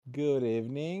Good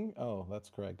evening. Oh, that's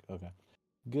correct. Okay.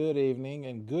 Good evening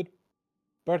and good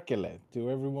perkele to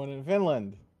everyone in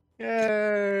Finland.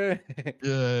 Yay!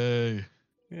 Yay!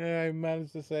 Yeah, I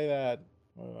managed to say that.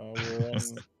 We're on You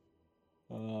still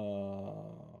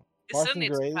Parson need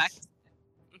to Grace. practice.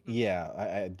 Mhm. Yeah,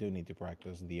 I do need to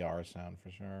practice the R sound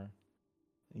for sure.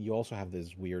 You also have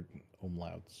these weird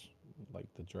umlauts,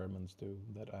 like the Germans do,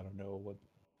 that I don't know what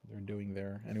they're doing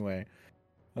there. Anyway,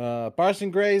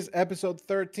 Parson Grace, episode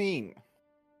 13.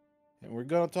 And we're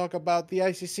going to talk about the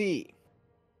ICC.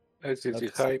 ICC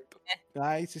That's hype. the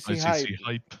ICC hype. ICC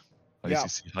hype. Yeah,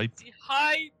 ICC hype. See,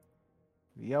 hi.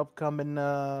 the upcoming,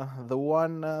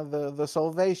 the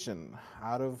salvation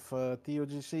out of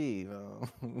TOGC,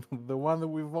 the one that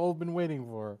we've all been waiting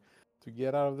for to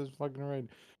get out of this fucking raid.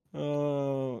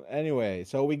 Anyway,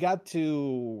 so we got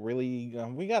to really,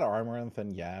 we got Armoranth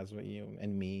and Yaz, you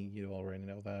and me. You already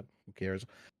know that. Who cares?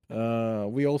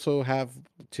 We also have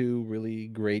two really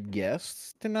great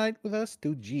guests tonight with us,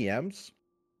 two GMs.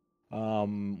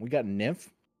 We got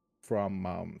Nymph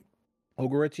from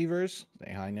Ogre Achievers.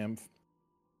 Say hi, Nymph.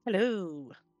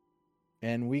 Hello.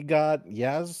 And we got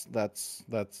Yaz. That's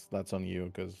on you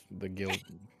because the guild.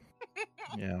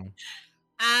 Yeah.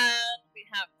 And we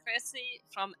have Cressi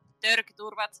from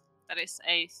Turvat. That is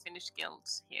a Finnish guild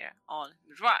here on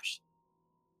Rush.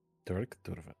 Turk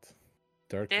Turvat.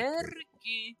 Turk.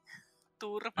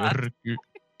 Turvat.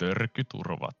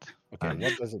 Törkyturvat. Okay, And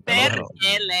what does it?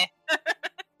 Perkele.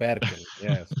 Perkele.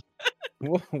 Yes.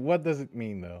 What does it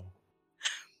mean though?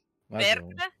 That's all.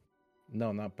 Perkele?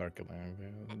 No, not Perkele.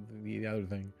 The other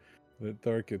thing. The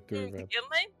Turk The Turvat. guild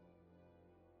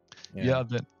name? yeah,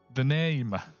 the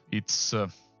name, it's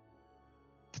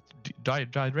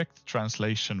direct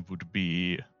translation would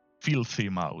be filthy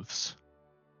mouths.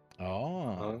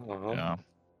 Oh. Yeah.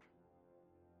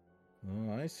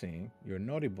 Oh, I see. You're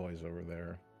naughty boys over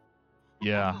there.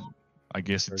 Yeah. I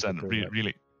guess it's a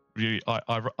really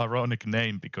ironic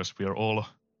name because we are all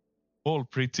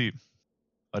pretty,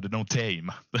 I don't know,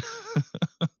 tame.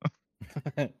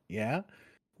 Yeah.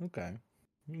 Okay.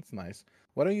 That's nice.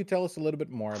 Why don't you tell us a little bit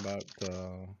more about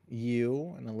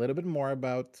you and a little bit more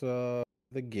about the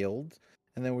guild,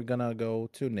 and then we're gonna go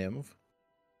to Nymph.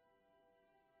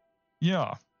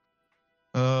 Yeah.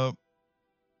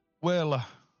 Well,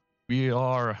 we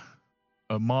are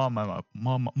a mom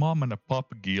and a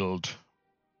pop guild,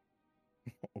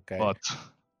 Okay.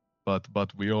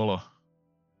 but we all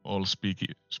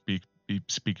speak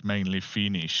mainly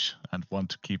Finnish and want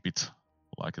to keep it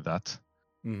like that.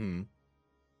 Mm-hmm.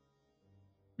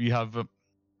 We have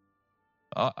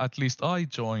at least I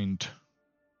joined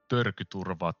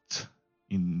Törkyturvat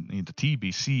in the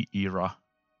TBC era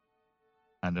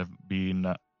and have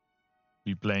been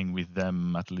playing with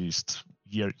them at least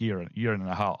year and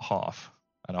a half.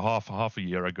 And half a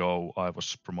year ago, I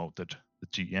was promoted the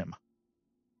GM.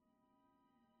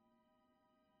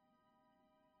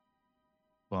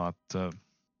 But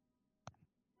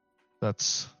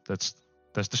that's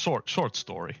the short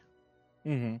story.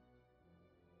 Mm-hmm.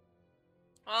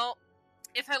 Well,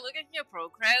 if I look at your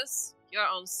progress, you're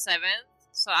on 7th,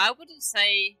 so I wouldn't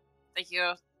say that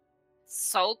you're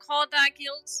so-called that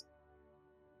guild.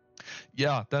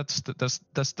 Yeah, that's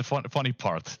the funny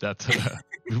part that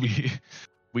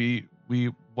we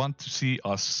want to see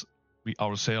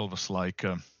ourselves like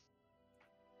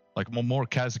more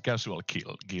casual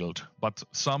guild, but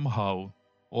somehow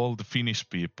all the Finnish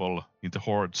people in the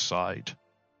Horde side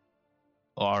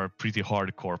are pretty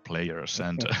hardcore players,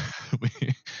 and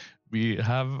we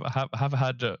have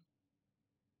had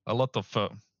a lot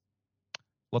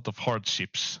of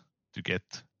hardships to get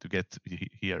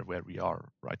here where we are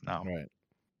right now.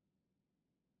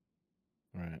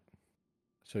 Right.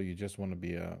 So you just want to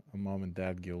be a mom and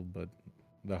dad guild, but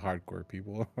the hardcore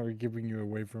people are keeping you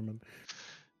away from it.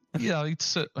 Yeah,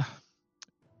 it's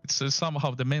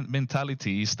somehow the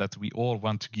mentality is that we all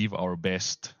want to give our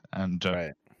best, and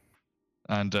Right.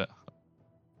 and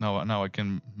now I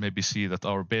can maybe see that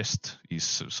our best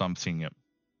is something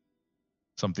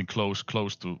close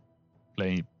to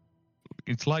playing.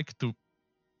 It's like to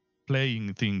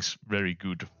playing things very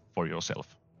good for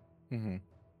yourself. Mm-hmm.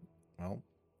 Well,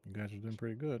 you guys are doing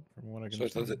pretty good from what I can So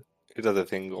see. is that the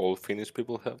thing all Finnish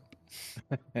people have?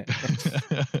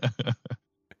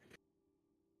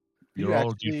 You're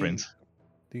all different.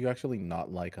 Do you actually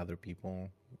not like other people?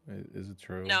 Is it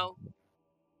true? No.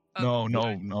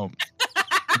 No.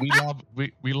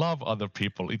 we love other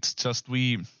people. It's just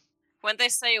we. When they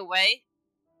stay away.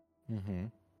 Mm-hmm.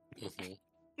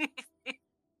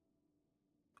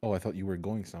 Oh, I thought you were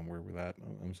going somewhere with that.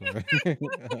 I'm sorry.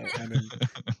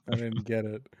 I didn't get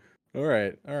it. All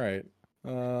right.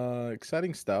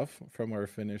 Exciting stuff from our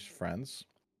Finnish friends.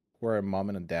 We're a mom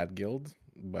and a dad guild,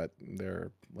 but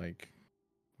they're like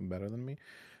better than me.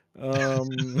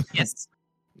 Yes.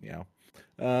 Yeah.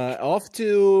 Off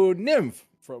to Nymph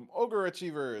from Ogre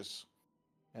Achievers.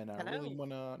 And I really Hello.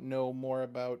 want to know more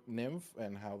about Nymph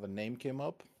and how the name came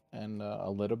up and a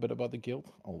little bit about the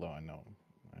guild. Although I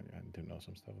do know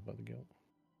some stuff about the guild.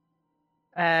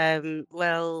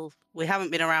 Well, we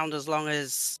haven't been around as long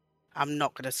as I'm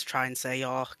not going to try and say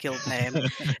your guild name.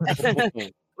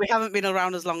 We haven't been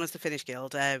around as long as the Finnish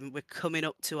Guild. We're coming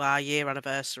up to our year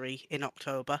anniversary in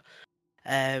October.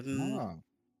 Ah,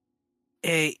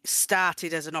 It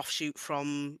started as an offshoot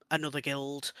from another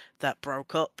guild that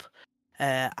broke up.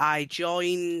 I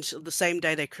joined the same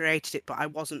day they created it, but I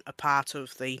wasn't a part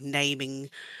of the naming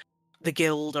the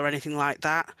guild or anything like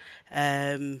that.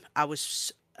 I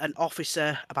was an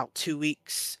officer about 2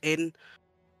 weeks in.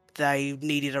 They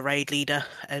needed a raid leader,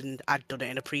 and I'd done it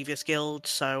in a previous guild,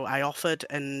 so I offered,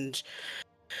 and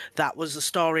that was the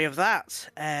story of that.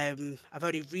 I've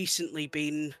only recently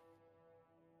been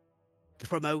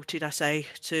promoted, I say,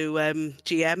 to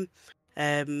GM.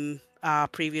 Our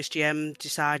previous GM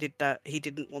decided that he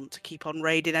didn't want to keep on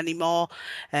raiding anymore.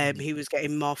 He was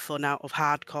getting more fun out of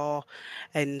hardcore,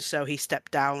 and so he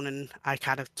stepped down, and I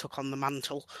kind of took on the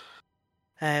mantle.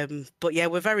 But yeah,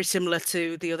 we're very similar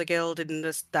to the other guild in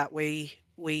this, that we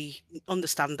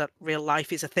understand that real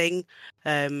life is a thing,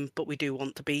 but we do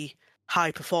want to be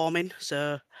high performing.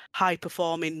 So high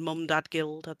performing mum dad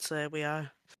guild, I'd say we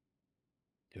are.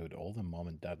 dude, all the mom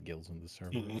and dad guilds on the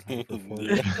server are high Yeah.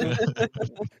 performing.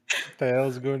 What the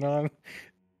hell's going on?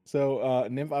 So,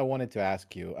 Nymph, I wanted to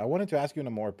ask you. I wanted to ask you on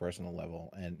a more personal level,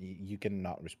 and you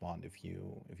cannot respond if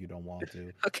you don't want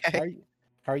to. Okay.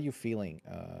 How are you feeling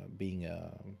being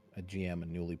a GM, a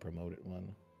newly promoted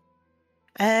one?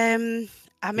 I 'Cause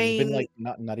it's been mean, like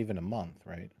not even a month,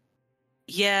 right?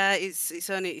 yeah, it's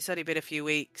only been a few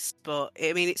weeks, but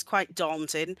I mean it's quite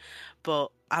daunting. But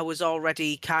I was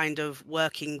already kind of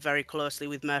working very closely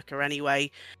with Merker anyway,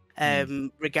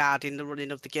 regarding the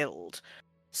running of the guild.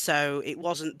 So it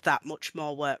wasn't that much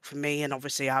more work for me, and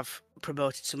obviously I've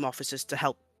promoted some officers to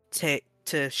help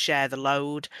to share the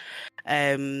load.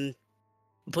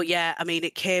 But yeah, I mean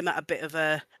it came at a bit of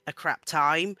a crap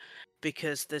time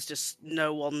because there's just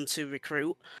no one to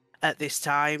recruit at this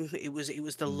time. It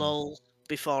was the lull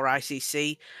before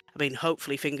ICC. I mean,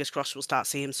 hopefully, fingers crossed, we'll start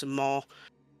seeing some more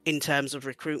in terms of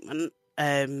recruitment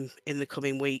in the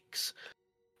coming weeks.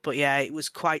 But yeah, it was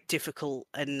quite difficult,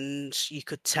 and you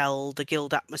could tell the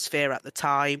guild atmosphere at the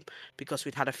time, because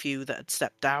we'd had a few that had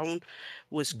stepped down,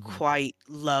 was quite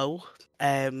low.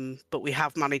 But we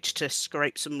have managed to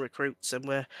scrape some recruits, and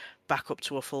we're back up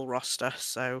to a full roster.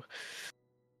 So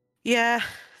yeah,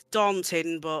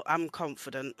 daunting, but I'm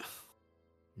confident.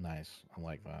 Nice. I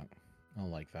like that. I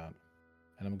like that.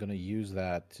 And I'm gonna use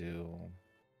that to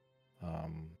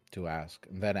ask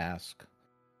and then ask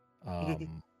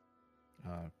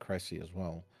Cressy as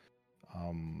well.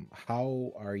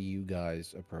 How are you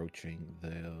guys approaching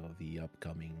the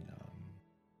upcoming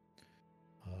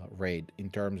raid in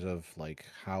terms of like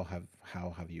how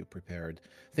have you prepared?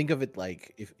 Think of it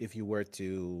like if you were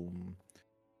to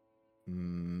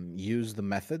use the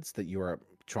methods that you are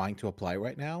trying to apply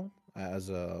right now as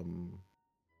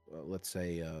let's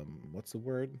say what's the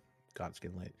word? God, it's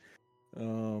getting late.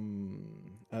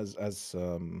 As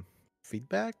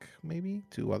feedback maybe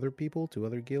to other people, to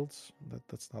other guilds.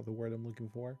 That's not the word I'm looking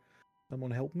for.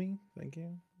 Someone help me. Thank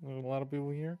you. There's a lot of people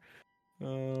here.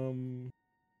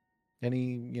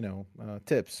 Any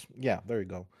tips? Yeah, there you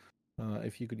go.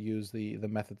 If you could use the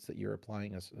methods that you're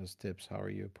applying as tips, how are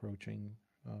you approaching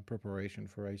preparation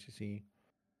for ACC?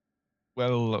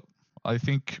 Well, I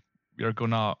think we are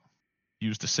gonna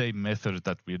use the same method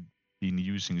that we've been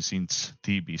using since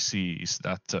TBC. Is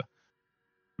that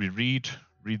we read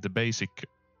the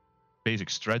basic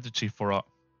strategy for a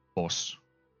boss.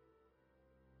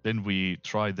 Then we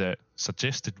try the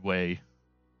suggested way.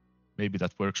 Maybe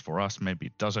that works for us, maybe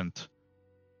it doesn't.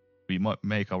 We might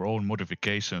make our own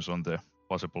modifications on the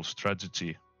possible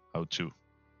strategy, how to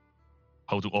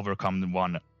overcome the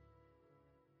one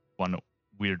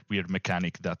weird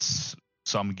mechanic that's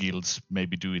some guilds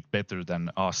maybe do it better than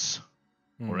us.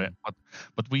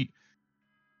 But we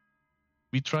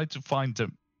try to find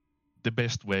the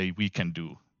best way we can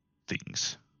do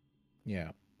things.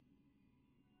 Yeah.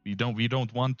 We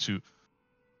don't want to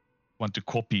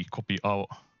copy our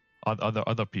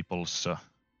other people's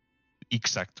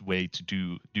exact way to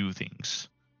do things.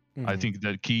 I think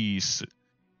the key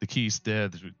is there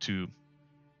to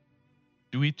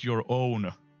do it your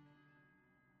own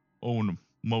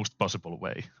most possible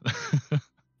way.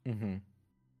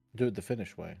 Do it the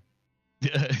Finnish way.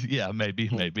 Yeah, maybe.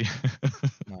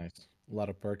 Nice. A lot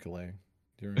of percolating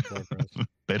during progress.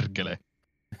 Perkele.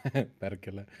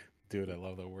 Perkele. Dude, I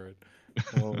love that word.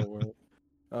 I love that word.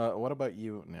 What about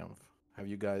you, Nymph? Have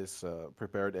you guys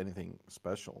prepared anything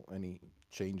special? Any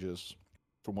changes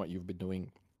from what you've been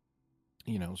doing,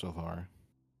 so far?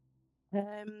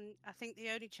 I think the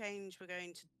only change we're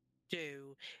going to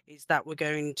do is that we're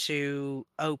going to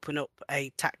open up a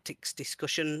tactics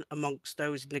discussion amongst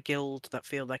those in the guild that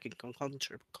feel they can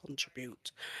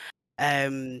contribute.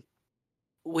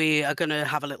 We are going to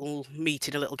have a little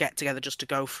meeting, a little get together just to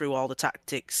go through all the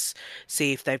tactics,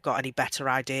 see if they've got any better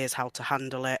ideas how to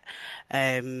handle it.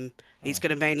 It's going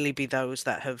to mainly be those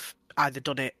that have either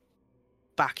done it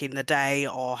back in the day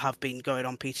or have been going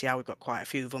on PTR. We've got quite a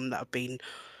few of them that have been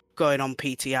going on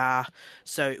PTR,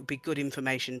 so it would be good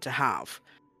information to have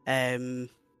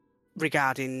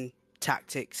regarding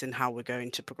tactics and how we're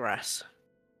going to progress.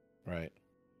 Right.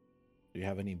 Do you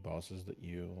have any bosses that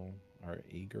you are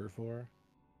eager for?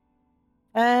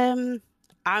 I'm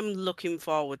looking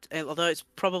forward, although it's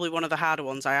probably one of the harder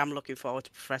ones. I am looking forward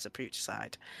to Professor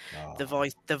Putricide.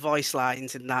 The voice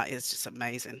lines in that is just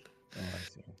amazing. Oh, I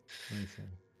see.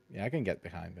 Yeah, I can get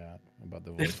behind that about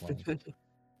the voice lines.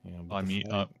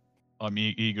 I'm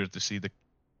eager to see the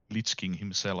Lich King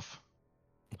himself.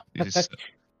 This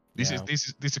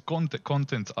is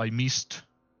content I missed.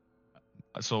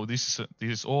 So this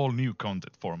is all new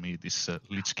content for me. This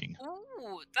Lich King.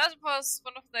 Ooh, that was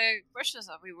one of the questions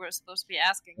that we were supposed to be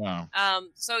asking. Yeah.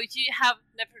 So you have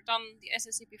never done the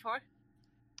SSC before?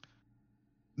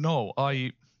 No,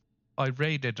 I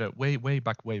raided way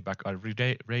back. I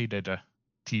raided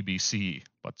TBC,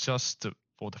 but just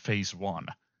for the phase 1.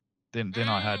 Then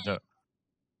I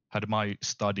had my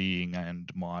studying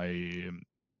and my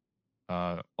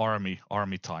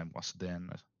army time was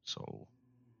then. So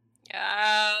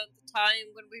yeah, the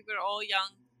time when we were all young.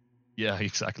 Yeah,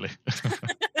 exactly.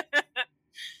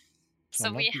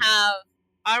 So we have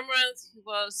Armranth, who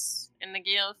was in the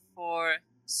guild for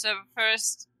server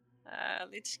first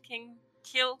Lich King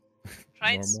kill,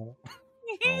 right? Normal.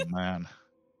 Oh man.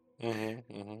 And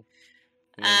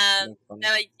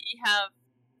you have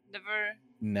never.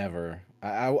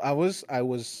 I was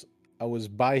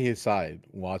by his side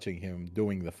watching him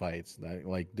doing the fights,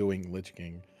 like doing Lich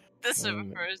King. The server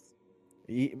first.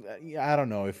 I don't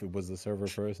know if it was the server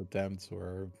first attempts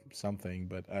or something,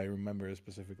 but I remember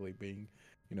specifically being,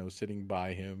 sitting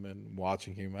by him and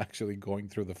watching him actually going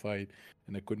through the fight,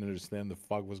 and I couldn't understand the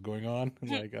fuck was going on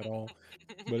like at all.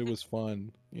 But it was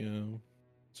fun,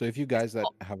 So if you guys that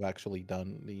have actually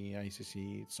done the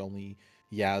ICC, it's only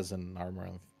Yaz and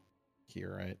Armranth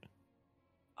here, right?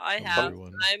 I have.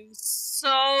 Everyone. I'm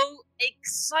so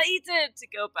excited to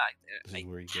go back there. This is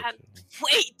where you can't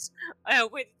wait. I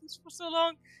have waited this for so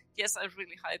long. Yes, I'm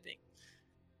really hyping.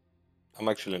 I'm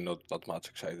actually not that much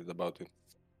excited about it.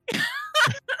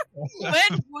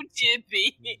 When would you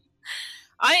be?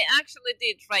 I actually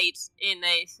did raid in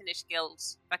a Finnish guild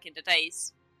back in the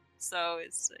days, so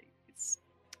it's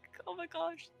oh my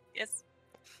gosh, yes.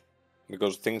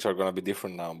 Because things are gonna be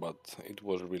different now, but it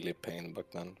was really a pain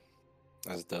back then,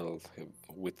 as they'll have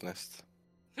witnessed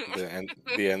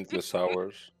the endless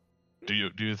hours. Do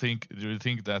you think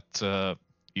that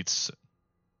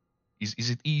is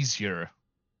it easier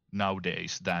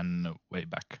nowadays than way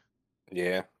back?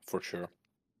 Yeah, for sure.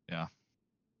 Yeah.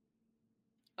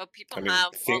 Well, people have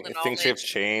all the things have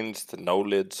changed.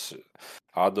 Knowledge,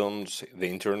 add-ons, the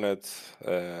internet,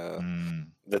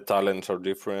 the talents are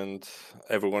different.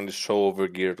 Everyone is so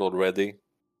overgeared already.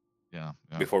 Yeah.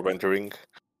 Before entering,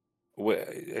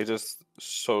 I just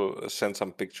sent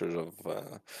some pictures of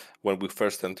when we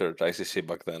first entered ICC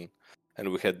back then,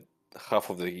 and we had half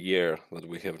of the year that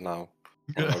we have now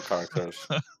on our characters.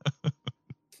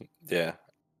 Yeah,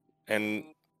 and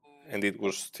it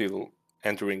was still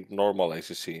entering normal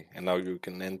ICC, and now you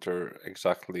can enter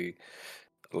exactly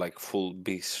like full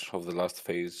beasts of the last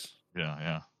phase.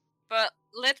 Yeah. But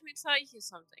let me tell you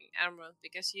something, Emerald,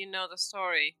 because you know the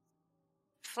story.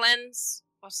 Flens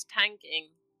was tanking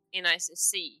in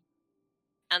ICC,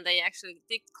 and they actually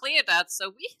did clear that, so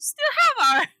we still have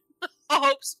our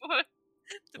hopes for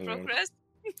the progress.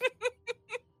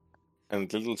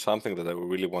 And little something that I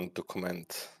really want to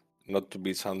comment, not to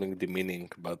be something demeaning,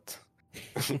 but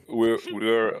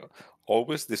we're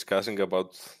always discussing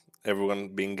about everyone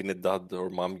being in a dad or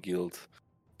mom guild,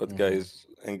 but guys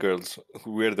and girls,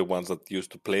 we're the ones that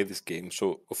used to play this game,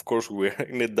 so of course we're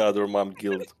in a dad or mom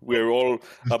guild. We're all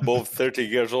above 30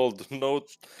 years old. No,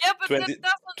 yeah, but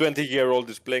 20-year-old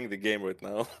is playing the game right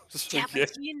now. So,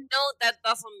 but you know that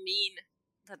doesn't mean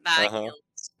the dad guild.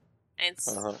 It's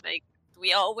like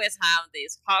we always have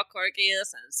these hardcore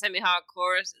guilds and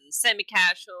semi-hardcores and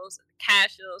semi-casuals and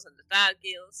casuals and the dad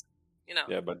guilds. You know.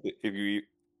 Yeah, but if you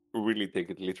really take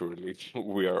it literally,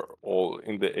 we are all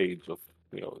in the age of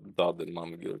dad and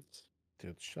mom guilds.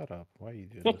 Dude, shut up. Why you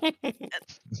do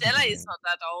this? Della is not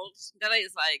that old. Della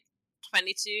is like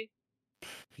 22.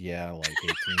 Yeah, like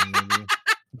 18 maybe.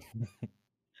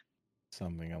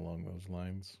 Something along those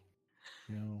lines.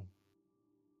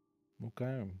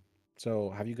 Okay.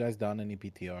 So, have you guys done any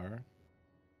PTR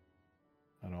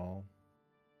at all?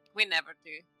 We never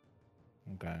do.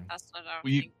 Okay. That's not our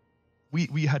We- thing.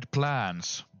 We had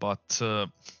plans, but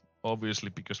obviously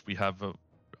because we have a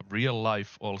real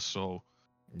life also,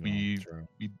 No, we true.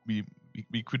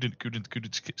 we couldn't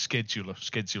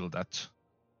schedule that.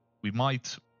 We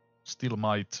still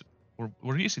might,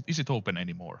 or is it open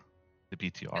anymore? The I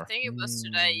PTR. think it was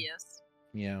today, yes.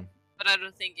 Yeah. But I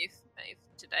don't think if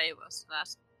today was the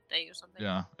last day or something.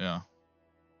 Yeah.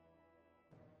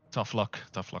 Tough luck.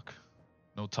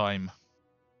 No time.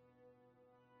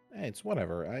 Hey, it's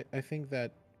whatever. I think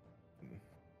that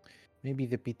maybe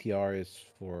the PTR is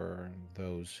for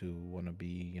those who want to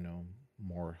be,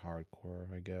 more hardcore,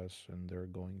 I guess, and they're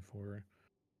going for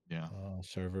Yeah.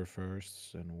 server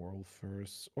firsts and world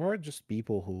firsts, or just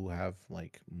people who have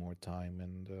like more time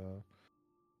and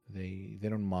they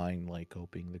don't mind like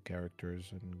copying the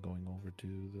characters and going over to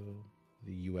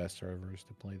the US servers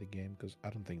to play the game, because I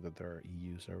don't think that there are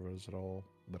EU servers at all,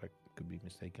 but I could be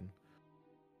mistaken.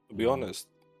 To be honest,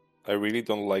 I really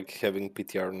don't like having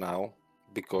PTR now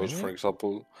because, for Really?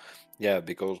 example,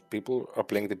 because people are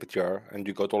playing the PTR and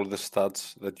you got all the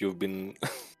stats that you've been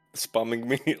spamming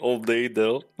me all day,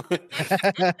 Del.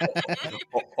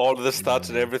 All the stats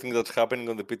and everything that's happening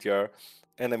on the PTR.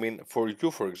 And I mean, for you,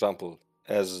 for example,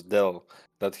 as Del,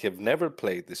 that have never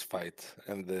played this fight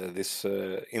and this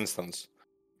instance,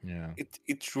 Yeah.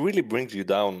 it really brings you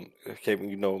down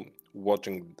having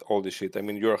watching all this shit. I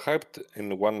mean, you're hyped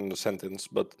in one sentence,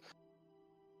 but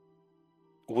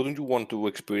wouldn't you want to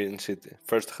experience it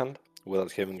firsthand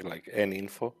without having like any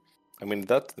info? I mean,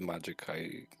 that's the magic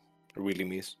I really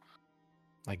miss.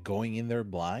 Like going in there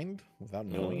blind without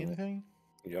knowing Mm. anything?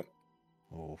 Yep.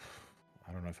 Oh,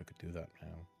 I don't know if I could do that,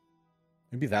 man.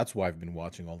 Maybe that's why I've been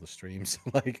watching all the streams.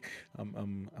 Like,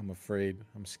 I'm afraid,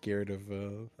 I'm scared of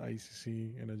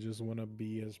ICC, and I just want to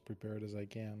be as prepared as I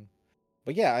can.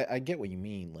 But yeah, I get what you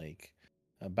mean. Like,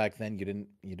 back then you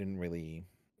didn't really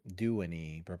do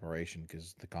any preparation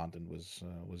because the content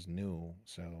was new,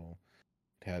 so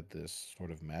it had this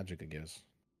sort of magic, I guess,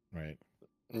 right?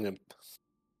 Yep.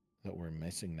 That we're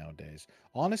missing nowadays.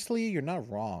 Honestly, you're not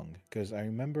wrong, because I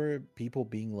remember people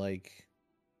being like,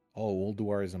 "Oh,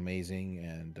 Ulduar is amazing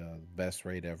and best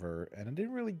raid ever," and I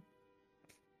didn't really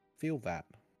feel that,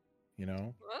 you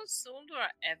know. Was Suldor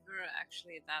ever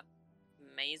actually that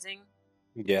amazing?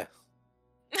 Yeah.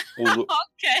 Ul-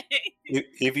 Okay.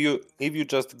 if you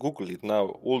just Google it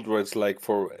now, Uldra is like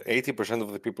for 80%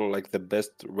 of the people like the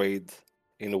best raid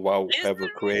in WoW Is ever it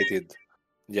really? created.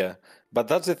 Yeah, but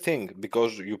that's the thing,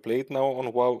 because you play it now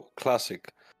on WoW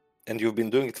Classic, and you've been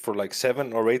doing it for like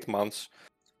 7 or 8 months.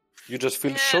 You just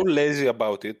feel so Yeah. lazy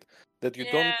about it that you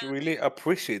don't Yeah. really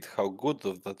appreciate how good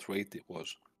of that raid it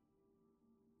was.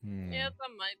 Yeah,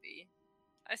 that might be.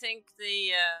 I think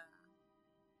the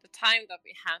time that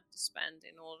we had to spend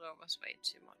in order was way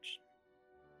too much.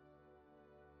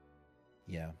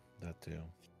 Yeah, that too.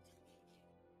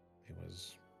 It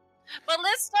was. But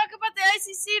let's talk about the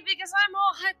ICC because I'm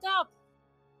all hyped up.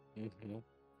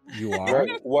 You are?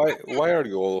 Why are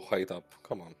you all hyped up?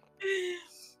 Come on,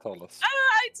 tell us.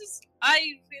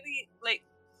 I really like.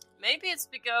 Maybe it's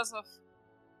because of,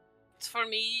 for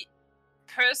me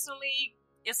personally,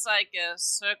 it's like a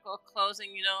circle closing.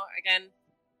 Again,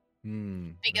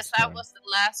 because that's that fair. was the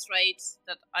last raid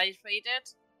that I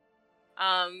raided.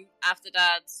 After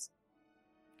that,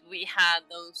 we had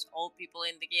those old people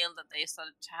in the guild that they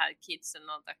started to have kids and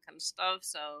all that kind of stuff.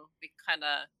 So we kind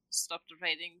of stopped the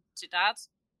raiding to that.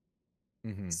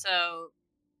 So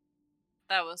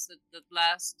that was the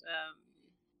last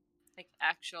like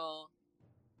actual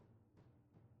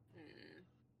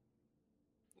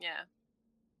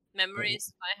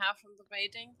memories I have from the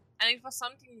raiding, and it was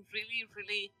something really,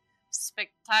 really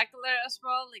spectacular as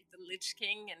well, like the Lich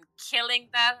King and killing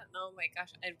that. And oh my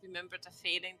gosh, I remember the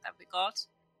feeling that we got.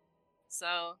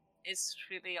 So it's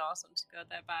really awesome to go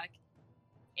there back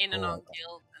in an on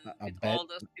guild and with all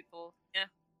those people. Yeah.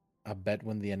 I bet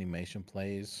when the animation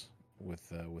plays with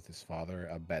his father,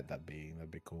 I bet that'd be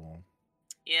cool.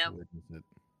 Yeah. To witness it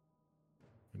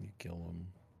when you kill him.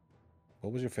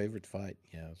 What was your favorite fight?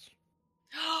 Yes.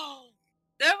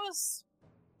 There was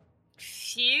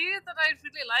few that I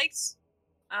really liked.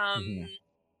 Um,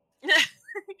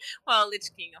 well, Lich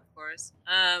King, of course.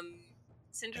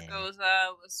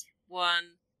 Sindragosa was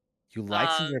one. You like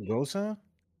Um, Sindragosa?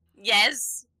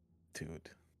 Yes. Dude.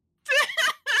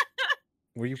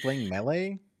 Were you playing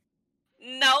melee?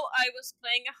 No, I was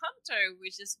playing a hunter,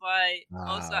 which is why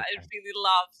also I Okay. really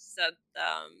loved that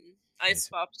I I see.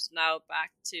 swapped now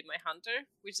back to my hunter,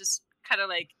 which is kind of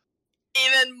like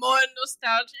even more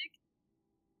nostalgic.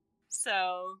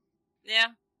 So yeah.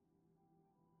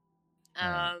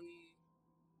 Alright.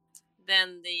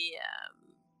 Then the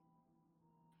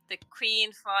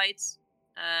queen fight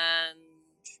and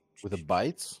With the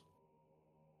bites?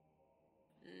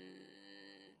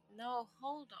 no,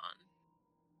 hold on.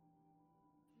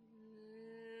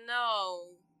 No,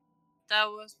 that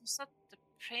was that the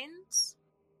prince,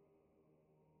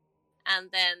 and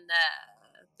then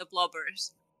the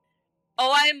blobbers.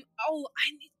 I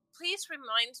need. Please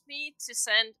remind me to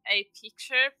send a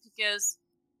picture because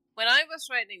when I was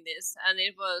writing this and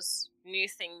it was new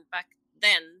thing back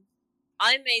then,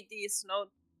 I made these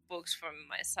notebooks for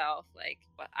myself, like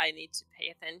what I need to pay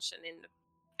attention in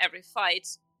every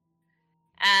fight.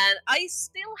 And I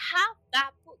still have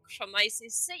that book from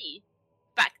ICC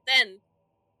back then,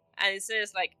 and it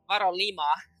says like Varo Lima.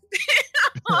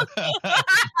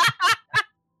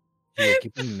 You were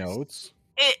keeping notes?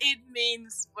 It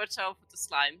means watch out for the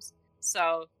slimes.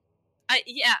 So, I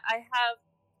have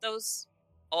those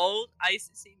old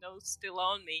ICC notes still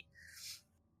on me.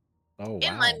 Oh, wow.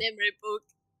 In my memory book.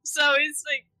 So it's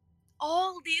like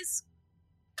all this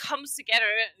comes together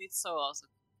and it's so awesome.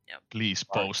 Yeah. Please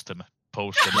post them.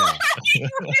 Post them. Yeah.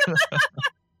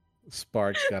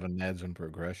 Spark's got an edge on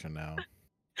progression now.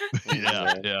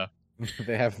 Yeah.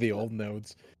 They have the old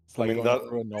notes. It's like I mean, going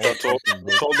through an old that's all, fucking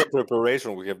that's book. all the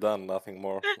preparation we have done, nothing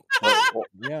more.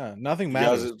 Yeah, nothing Yes,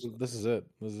 matters. it's- This is it.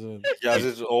 This is it. He has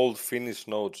his old Finnish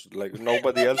notes. Like,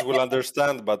 nobody else will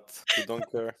understand, but we don't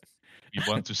care. You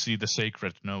want to see the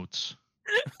sacred notes.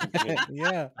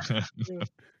 Yeah.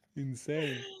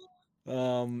 Insane.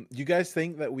 You guys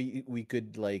think that we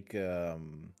could like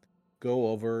go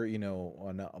over,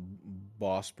 on a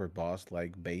boss per boss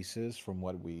like basis from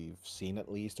what we've seen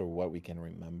at least or what we can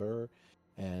remember,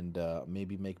 and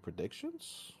maybe make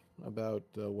predictions about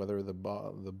whether the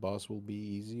boss will be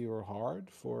easy or hard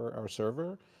for our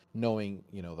server, knowing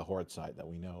the horde side that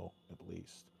we know at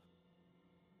least.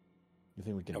 You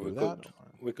think we can Yeah, do that?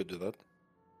 we could do that.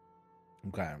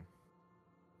 Okay.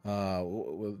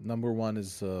 Number one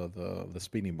is the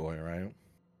Speedy Boy, right?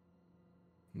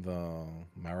 The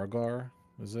Marigar,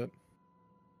 is it?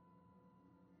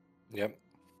 Yep.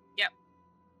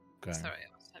 Okay. Sorry, I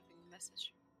was typing a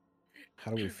message. How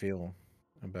do we feel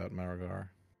about Marigar?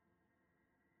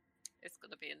 It's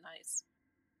gonna be nice.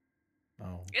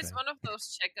 Oh, okay. It's one of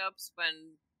those checkups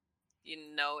when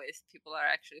you know if people are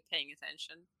actually paying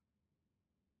attention.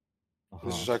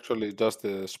 This Uh-huh. is actually just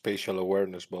the spatial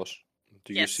awareness boss.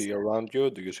 Do you Yes. see around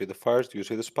you? Do you see the fires? Do you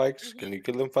see the spikes? Mhm. Can you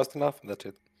kill them fast enough? That's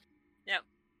it.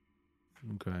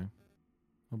 Okay.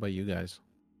 What about you guys?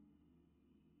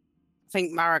 I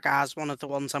think Marigar's one of the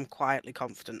ones I'm quietly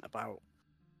confident about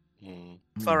Mm.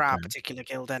 for our Okay. particular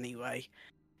guild anyway.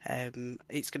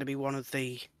 It's going to be one of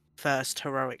the first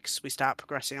heroics we start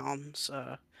progressing on,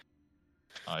 so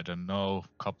I don't know.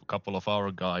 Couple of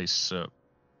our guys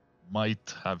might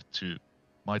have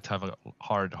a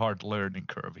hard learning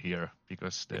curve here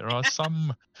because there are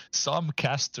some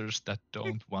casters that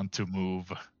don't want to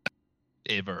move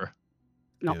ever.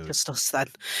 not Dude. just us then.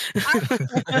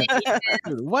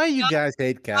 Dude, why you guys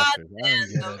hate casters? I don't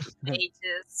get Those it.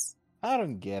 pages. I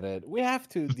don't get it. We have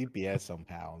to DPS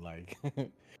somehow. Like,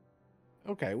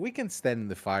 okay, we can stand in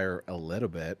the fire a little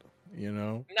bit.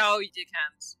 No, you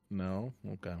can't. No,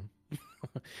 okay.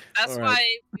 That's All right.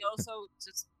 why we also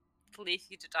just leave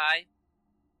you to die.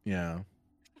 Yeah,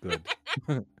 good.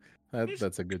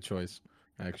 That's a good choice,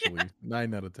 actually.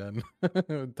 9 out of 10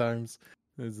 times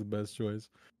is the best choice.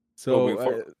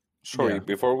 So So, yeah.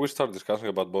 before we start discussing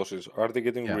about bosses, are they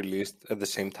getting Yeah. released at the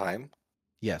same time?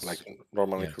 Yes. Like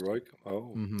normally Yes. heroic?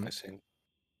 Oh, Mhm. I see.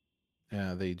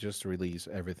 Yeah, they just release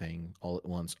everything all at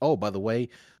once. Oh, by the way,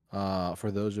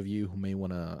 for those of you who may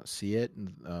want to see it,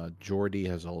 Jordy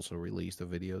has also released a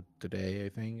video today, I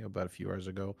think, about a few hours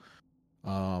ago.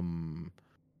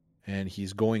 And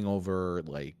he's going over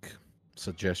like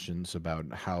suggestions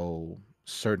about how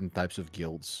certain types of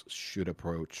guilds should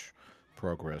approach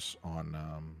progress on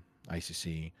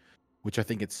ICC, which I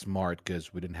think it's smart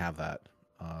because we didn't have that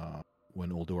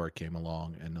when Uldor came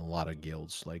along, and a lot of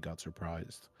guilds like got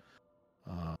surprised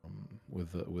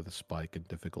with a spike in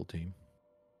difficulty.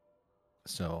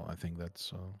 So I think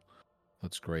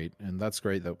That's great, and that's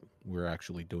great that we're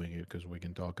actually doing it because we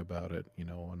can talk about it,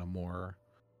 on a more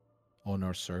on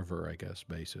our server, I guess,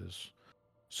 basis.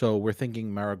 So we're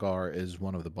thinking Marigar is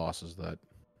one of the bosses that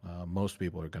most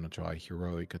people are going to try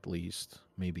heroic at least,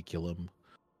 maybe kill him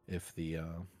if the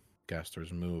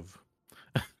casters move.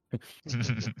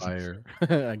 The fire,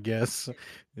 I guess.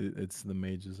 It's the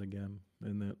mages again,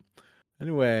 isn't it?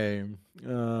 Anyway,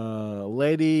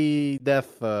 Lady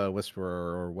Death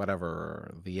Whisperer or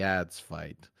whatever, the ads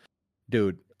fight.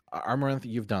 Dude, Amaranth,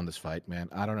 you've done this fight, man.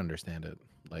 I don't understand it.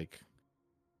 Like,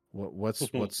 what's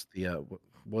the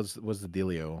what's the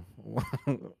dealio?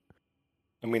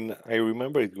 I mean, I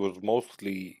remember it was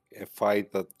mostly a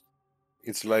fight that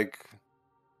it's like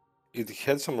it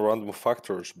had some random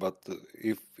factors, but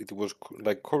if it was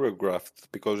like choreographed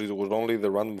because it was only the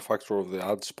random factor of the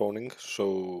ad spawning.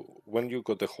 So when you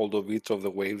got a hold of each of the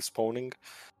whale spawning,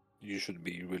 you should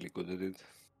be really good at it.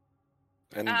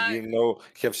 And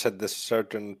have set the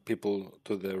certain people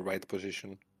to the right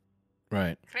position.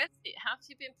 Right. Cressi, have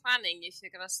you been planning if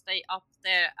you're gonna stay up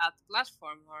there at the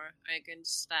platform, or are you going to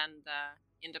stand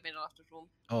in the middle of the room?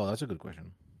 Oh, that's a good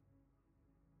question.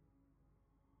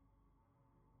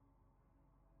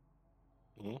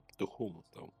 To whom,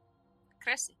 though?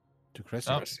 Cressi. To Cressi.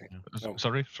 Cressi. No.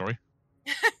 Sorry.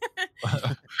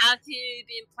 Have you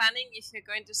been planning if you're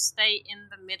going to stay in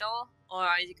the middle, or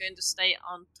are you going to stay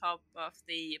on top of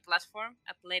the platform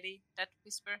at Lady Death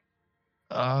Whisper?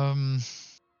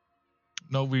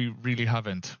 No, we really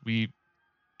haven't. We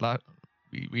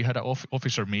had an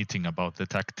officer meeting about the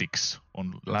tactics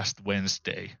on last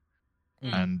Wednesday,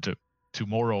 and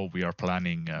tomorrow we are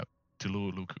planning to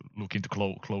look into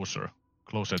closer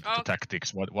to the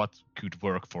tactics. What could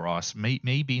work for us?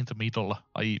 Maybe in the middle.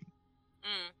 I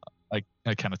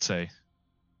cannot say.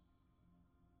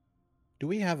 Do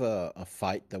we have a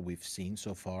fight that we've seen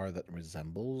so far that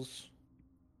resembles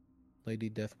Lady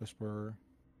Death Whisperer?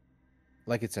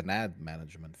 Like it's an ad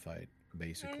management fight,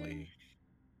 basically.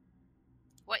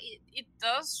 Well, it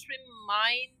does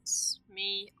remind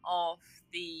me of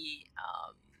the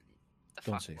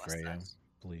Don't fuck say was Freya, that?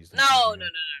 please. Don't No.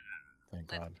 Thank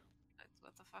God.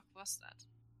 What the fuck was that?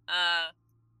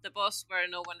 The boss where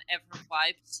no one ever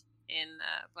wiped in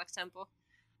Black Temple,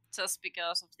 just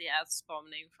because of the ads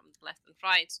spawning from the left and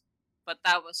right. But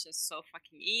that was just so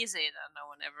fucking easy that no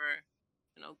one ever,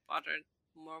 bothered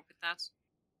more with that.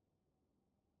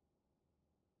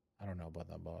 I don't know about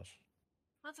that boss.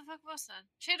 What the fuck was that?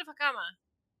 Shade of Akama.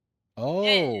 Oh,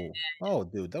 Yeah. Oh,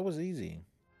 dude, that was easy.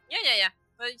 Yeah.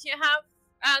 But you have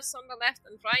ads on the left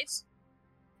and right,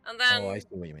 and then I see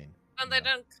what you mean. when they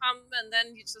don't come, and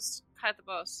then you just kite the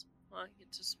boss. Well, you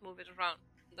just move it around.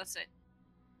 That's it.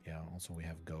 Yeah. Also, we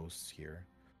have ghosts here.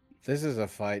 This is a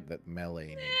fight that melee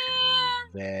need to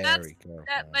be very careful.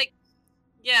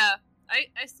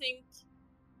 I think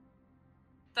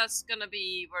that's gonna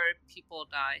be where people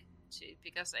die too,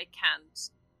 because I can't,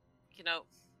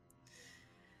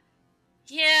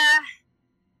 Yeah,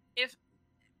 if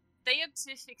they are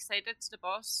too fixated to the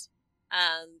boss,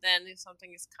 and then if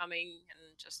something is coming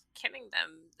and just killing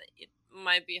them, it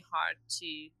might be hard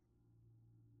to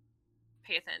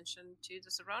pay attention to the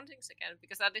surroundings again,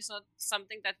 because that is not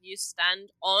something that you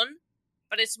stand on,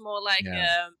 but it's more like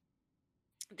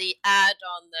the ad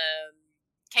on the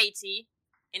KT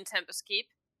in Tempest Keep.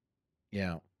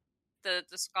 Yeah. The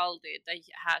skull dude that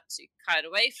you had to kite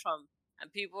away from,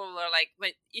 and people were like,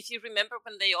 if you remember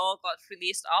when they all got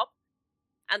released up,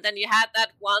 and then you had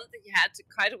that one that you had to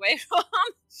kite away from,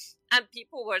 and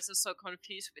people were just so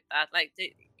confused with that. Like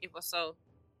it was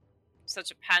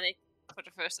such a panic for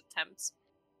the first attempts.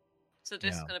 So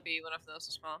this is gonna be one of those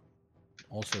as well.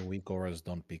 Also, weak auras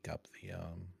don't pick up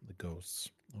the ghosts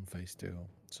on phase 2,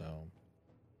 so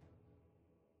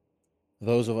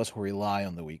those of us who rely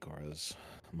on the weak auras,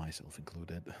 myself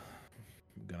included,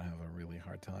 I'm gonna have a really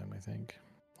hard time, I think,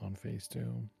 on phase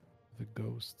 2, the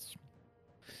ghosts.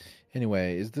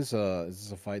 Anyway, is this a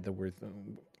fight that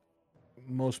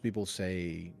most people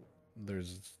say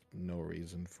there's no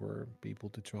reason for people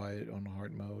to try it on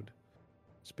hard mode?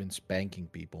 It's been spanking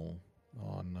people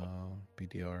on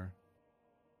PTR.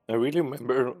 I really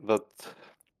remember that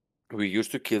we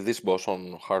used to kill this boss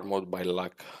on hard mode by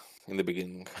luck in the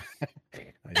beginning.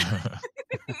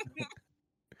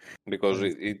 Because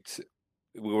we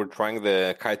were trying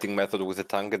the kiting method with the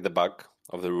tank at the back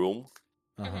of the room,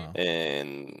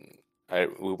 and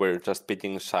we were just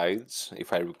picking sides,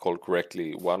 if I recall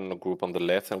correctly, one group on the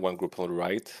left and one group on the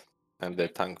right, and the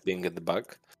tank being at the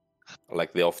back,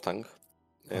 like the off tank.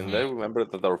 And I remember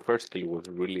that our first kill was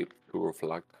really pure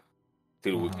luck,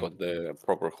 till we got the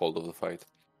proper hold of the fight.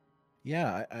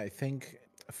 Yeah, I think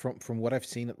from what I've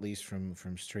seen, at least from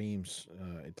streams,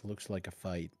 it looks like a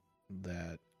fight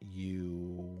that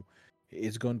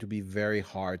it's going to be very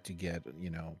hard to get,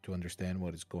 to understand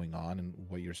what is going on and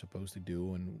what you're supposed to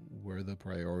do and where the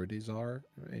priorities are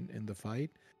in the fight.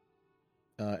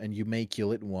 And you may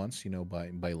kill it once,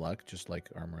 by luck, just like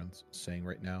Armorant's saying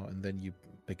right now, and then you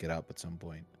pick it up at some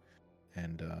point,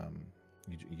 and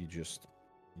you just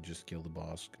kill the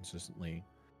boss consistently.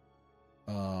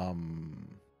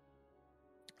 Then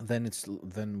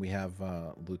we have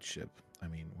loot ship. I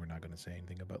mean, we're not gonna say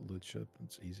anything about loot ship.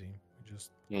 It's easy. We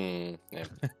just Yeah.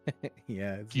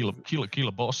 yeah, Kill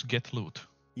a boss, get loot.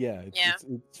 yeah, Yeah.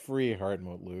 it's free hard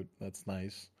mode loot. That's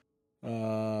nice.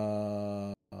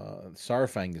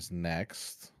 Sarfang is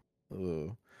next.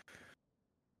 Ooh.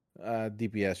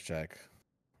 DPS check,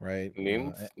 right?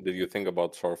 Nymph, did you think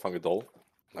about Sorfang at all?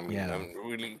 I mean, Yeah. I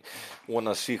really want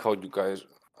to see how you guys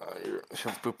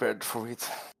have prepared for it.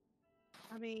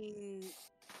 I mean,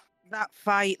 that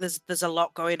fight, there's a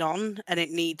lot going on, and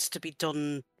it needs to be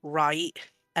done right.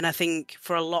 And I think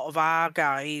for a lot of our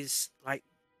guys, like,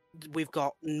 we've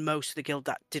got most of the guild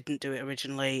that didn't do it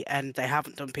originally, and they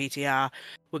haven't done PTR.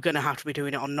 We're going to have to be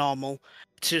doing it on normal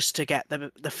just to get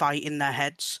the fight in their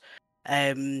heads.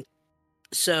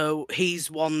 So he's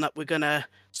one that we're going to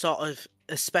sort of,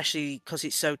 especially because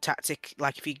it's so tactic.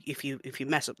 Like if you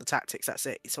mess up the tactics, that's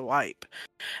it. It's a wipe.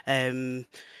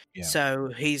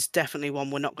 So he's definitely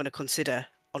one we're not going to consider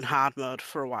on hard mode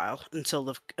for a while until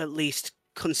they've at least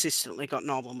consistently got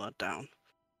normal mode down.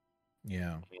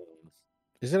 Yeah.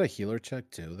 Is it a healer check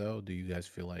too, though? Do you guys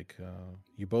feel like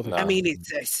you both? No. I mean, it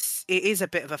is a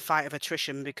bit of a fight of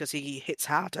attrition because he hits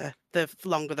harder the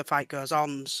longer the fight goes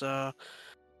on. So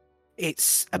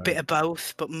it's a bit of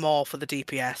both, but more for the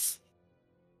DPS.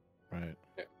 Right.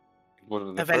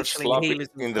 Well, the Eventually, first slap he was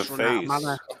in the just run out of face.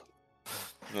 mana.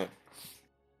 Yeah.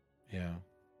 Yeah.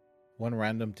 One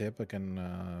random tip I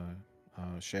can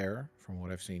share from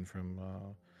what I've seen from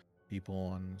people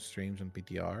on streams and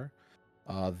PTR.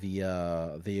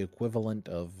 The equivalent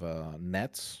of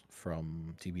nets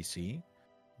from TBC,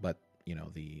 but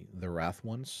the Wrath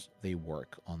ones, they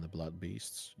work on the Blood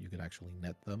Beasts. You can actually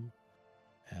net them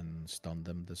and stun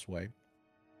them this way.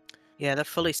 Yeah, they're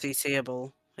fully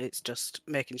CCable. It's just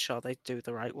making sure they do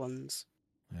the right ones.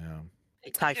 Yeah.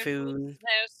 Typhoon.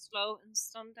 They're slow and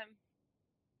stun them.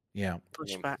 Yeah.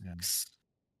 Pushbacks.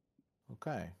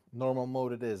 Okay. Normal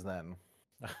mode it is then.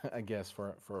 I guess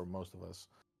for most of us.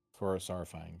 For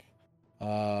Sarfang.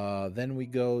 Then we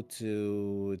go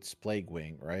to it's Plague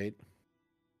Wing, right?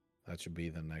 That should be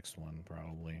the next one,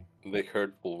 probably. The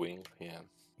Hurtful Wing, yeah.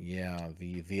 Yeah,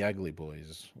 the ugly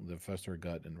boys, the Fester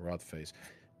Gut and Rotface.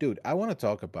 Dude, I want to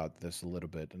talk about this a little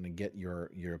bit and get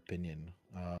your opinion.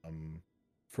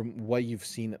 From what you've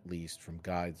seen, at least from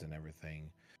guides and everything.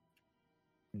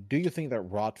 Do you think that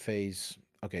Rotface?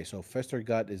 Okay, so Fester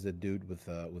Gut is the dude with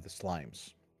the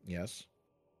slimes, yes.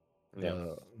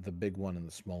 The big one and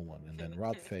the small one, and then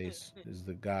Rotface is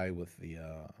the guy with the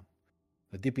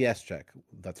DPS check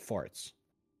that farts.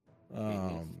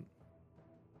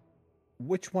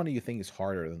 Which one do you think is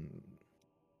harder than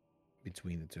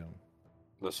between the two?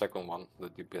 The second one, the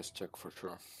DPS check for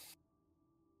sure.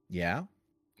 Yeah.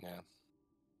 Yeah.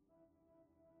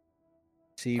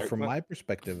 See, from my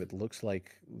perspective, it looks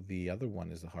like the other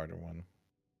one is the harder one.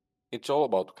 It's all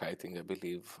about kiting, I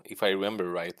believe, if I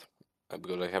remember right.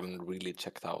 Because I haven't really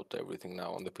checked out everything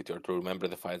now on the PTR to remember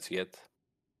the fights yet.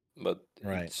 But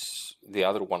it's the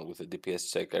other one with the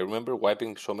DPS check. I remember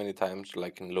wiping so many times,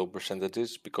 like in low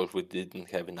percentages, because we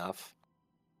didn't have enough.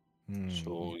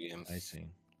 So, yeah. I see.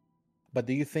 But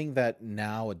do you think that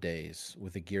nowadays,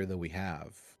 with the gear that we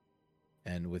have,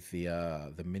 and with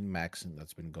the min-maxing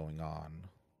that's been going on,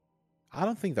 I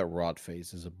don't think that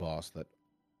Rotface is a boss that,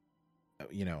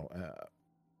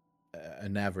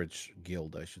 an average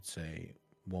guild, I should say,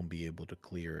 won't be able to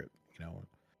clear it,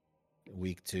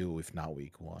 week 2, if not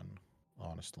week 1,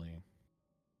 honestly.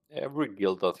 Every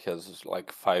guild that has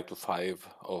like 5 to 5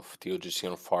 of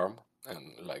TOGC on farm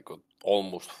and like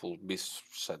almost full beast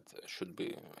set should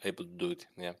be able to do it,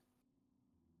 yeah.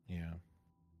 Yeah.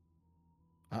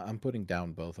 I'm putting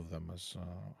down both of them as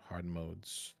hard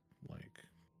modes. Like,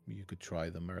 you could try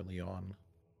them early on.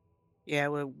 Yeah,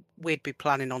 we'd be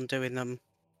planning on doing them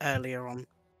earlier on.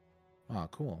 Ah,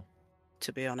 cool.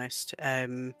 To be honest,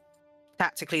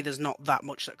 tactically, there's not that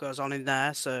much that goes on in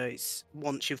there. So it's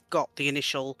once you've got the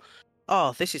initial,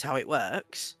 this is how it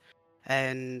works,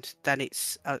 and then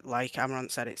it's like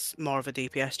Amaranth said, it's more of a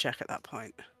DPS check at that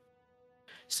point.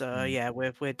 So yeah,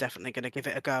 we're definitely going to give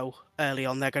it a go early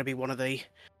on. They're going to be one of the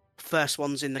first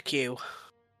ones in the queue.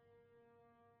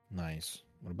 Nice.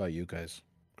 What about you guys,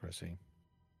 Cressi?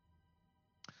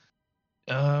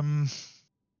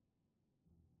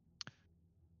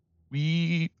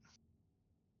 We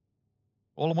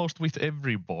almost with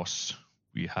every boss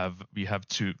we have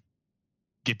to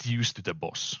get used to the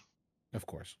boss, Of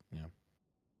course, yeah.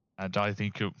 and I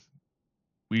think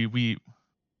we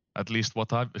at least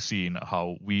what I've seen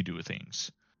how we do things.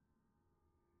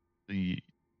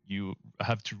 You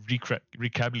have to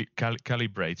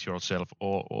recalibrate yourself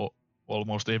or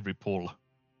almost every pull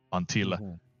until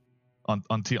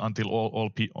until all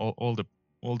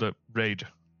the raid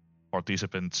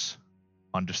participants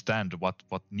understand what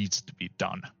needs to be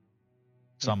done.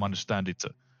 Some understand it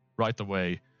right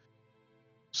away.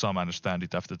 Some understand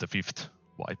it after the 5th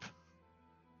wipe.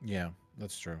 Yeah,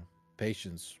 that's true.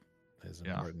 Patience is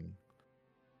Yeah. important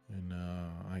in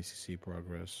ICC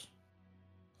progress.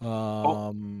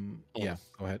 Yeah,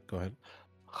 go ahead.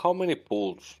 How many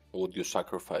pulls would you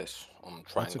sacrifice on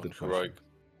trying That's a on good heroic? question.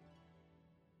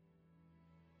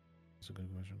 That's a good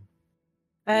question.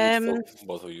 For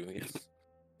both of you, yes.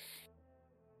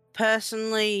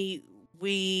 Personally,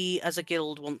 we as a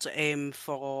guild want to aim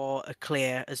for a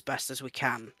clear as best as we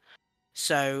can.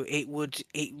 So it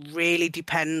really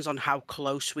depends on how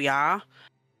close we are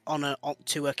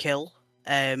to a kill,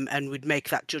 and we'd make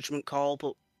that judgment call.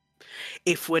 But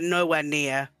if we're nowhere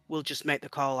near, we'll just make the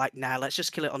call like, nah, let's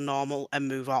just kill it on normal and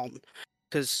move on,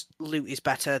 because loot is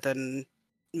better than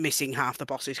missing half the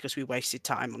bosses because we wasted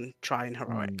time on trying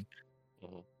heroic.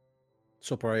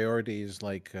 So priority is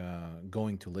like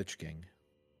going to Lich King,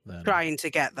 then. Trying to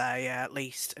get there, yeah, at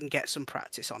least, and get some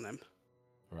practice on him.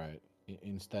 Right.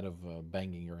 Instead of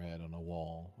banging your head on a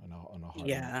wall, on a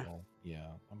hard wall. Yeah,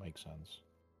 that makes sense.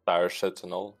 Tire sets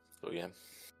and all. So yeah.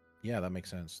 Yeah, that makes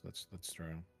sense. That's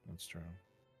true. That's true.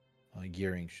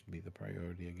 Gearing should be the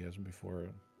priority, I guess, before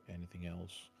anything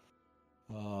else.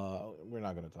 We're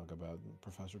not going to talk about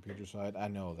Professor Peterside. I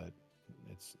know that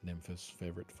it's Nymphis'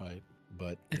 favorite fight,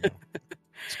 but you know,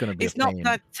 it's going to be. It's not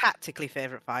my tactically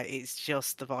favorite fight. It's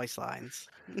just the voice lines.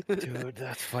 Dude,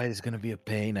 that fight is going to be a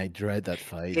pain. I dread that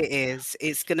fight. It is.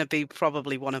 It's going to be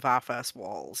probably one of our first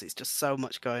walls. It's just so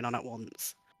much going on at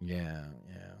once. Yeah.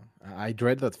 I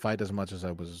dread that fight as much as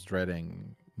I was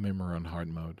dreading Mimir on hard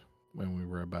mode when we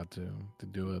were about to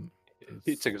do it.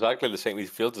 It's exactly the same. It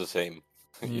feels the same.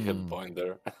 You have a point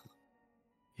there.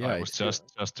 Yeah, I was just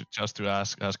to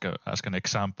ask an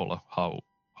example of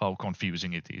how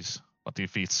confusing it is. But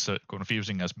if it's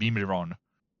confusing as Mimiron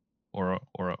or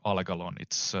Alagalon,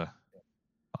 it's I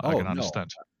can understand.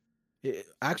 No.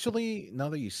 Actually, now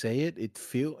that you say it, it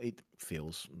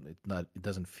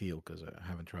doesn't feel because I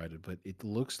haven't tried it, but it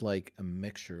looks like a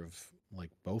mixture of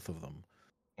like both of them.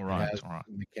 All right.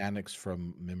 Mechanics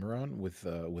from Mimiron with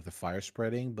the fire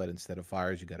spreading, but instead of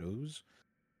fires you got ooze,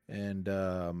 and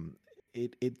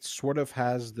it sort of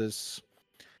has this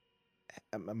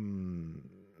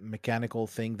mechanical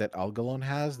thing that Algalon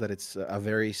has, that it's a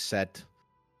very set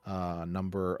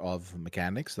number of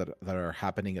mechanics that are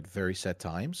happening at very set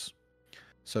times.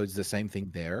 So it's the same thing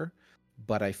there,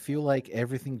 but I feel like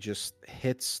everything just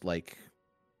hits like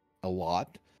a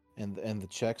lot, and the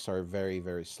checks are very,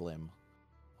 very slim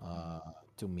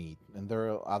to meet. And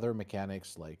there are other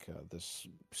mechanics like this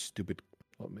stupid.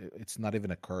 It's not even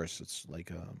a curse. It's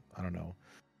like I don't know,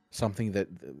 something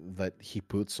that he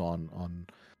puts on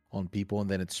people, and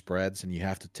then it spreads, and you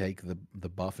have to take the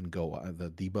buff and go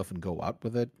the debuff and go out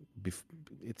with it.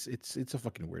 It's a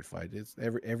fucking weird fight. It's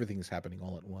everything is happening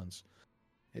all at once.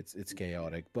 It's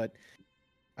chaotic, but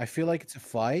I feel like it's a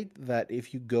fight that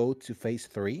if you go to phase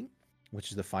 3, which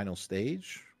is the final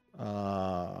stage,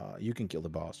 you can kill the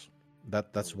boss.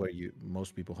 That's where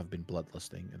most people have been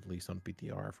bloodlusting, at least on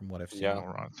PTR from what I've seen. Yeah.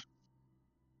 All right.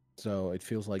 So it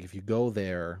feels like if you go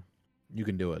there, you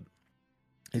can do it.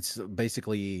 It's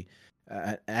basically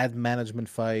an ad management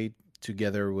fight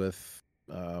together with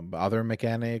other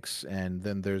mechanics, and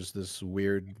then there's this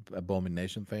weird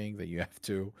abomination thing that you have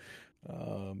to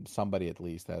somebody at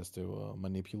least has to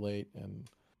manipulate, and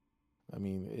I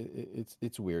mean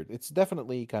it's weird. It's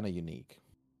definitely kind of unique.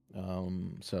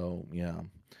 So yeah.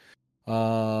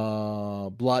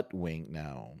 Bloodwing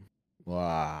now.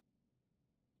 Wow.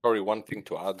 Sorry, one thing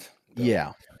to add.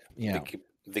 Yeah.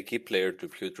 The key player to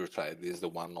future side is the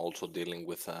one also dealing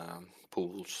with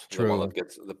pools. True. The one that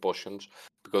gets the potions.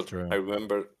 Because True. I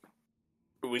remember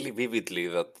really vividly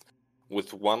that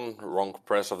with one wrong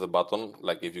press of the button,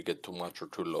 like if you get too much or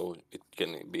too low, it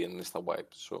can be an insta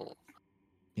wipe. So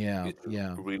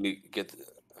really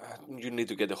you need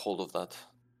to get a hold of that.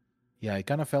 Yeah, I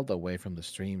kind of felt that way from the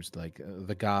streams. Like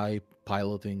the guy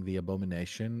piloting the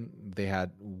abomination, they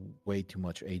had way too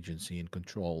much agency and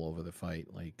control over the fight.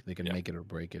 Like they can make it or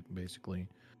break it, basically.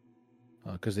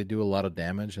 because they do a lot of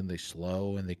damage and they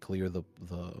slow and they clear the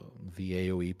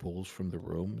AOE pools from the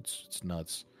room. It's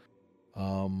nuts.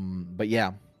 But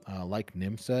yeah, like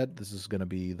Nim said, this is gonna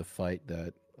be the fight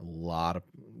that a lot of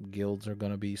guilds are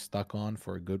gonna be stuck on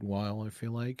for a good while. I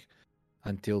feel like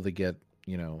until they get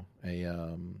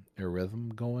a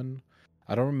rhythm going.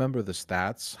 I don't remember the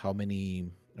stats, how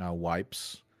many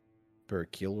wipes per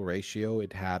kill ratio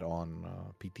it had on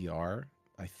PTR.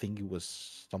 I think it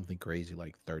was something crazy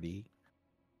like 30.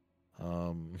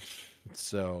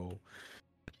 So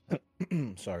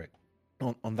sorry.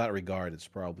 On that regard, it's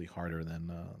probably harder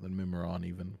than Mimeron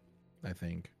even. I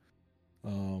think.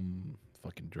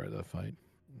 Fucking dread that fight.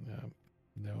 Yeah,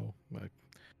 no, I'm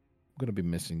gonna be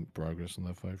missing progress on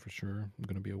that fight for sure. I'm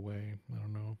gonna be away. I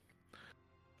don't know.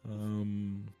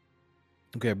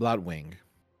 Okay, Bloodwing.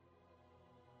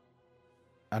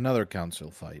 Another council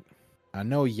fight. I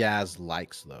know Yaz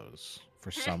likes those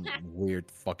for some weird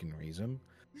fucking reason.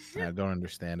 I don't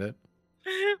understand it.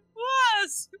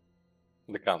 Was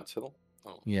The council.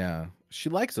 Oh. Yeah, she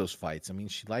likes those fights. I mean,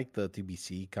 she liked the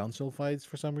TBC council fights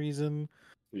for some reason.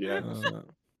 Yeah.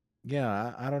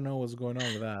 Yeah, I don't know what's going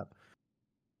on with that.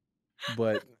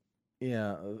 But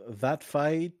yeah, that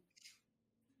fight,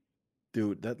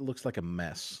 dude, that looks like a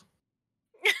mess.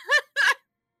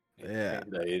 Yeah.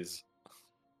 That is.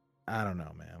 I don't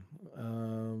know, man.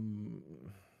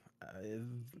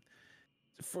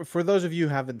 For those of you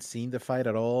who haven't seen the fight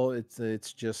at all,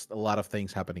 it's just a lot of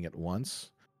things happening at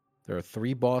once. There are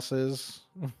 3 bosses.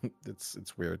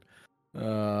 It's weird. There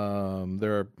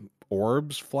are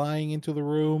orbs flying into the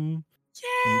room.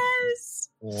 yes.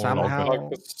 Somehow,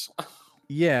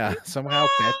 yeah, somehow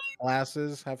pet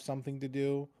classes have something to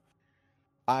do.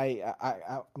 I'm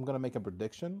gonna make a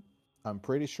prediction. I'm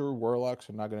pretty sure warlocks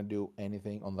are not gonna do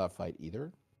anything on that fight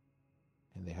either,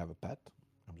 and they have a pet.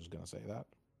 I'm just gonna say that.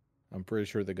 I'm pretty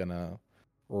sure they're gonna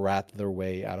rat their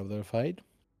way out of their fight,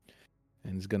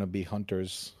 and it's gonna be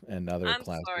hunters and other I'm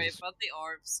classes. sorry, but the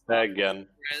orbs. Again.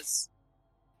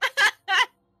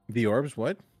 The orbs,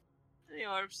 what? The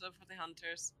orbs are for the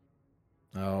hunters.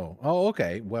 Oh,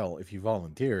 okay. Well, if you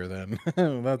volunteer, then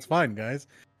that's fine, guys.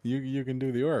 You can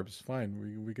do the orbs.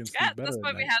 Fine. We can sleep Yeah, better. that's at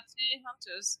why we night. had 3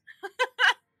 hunters.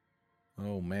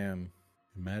 Oh man,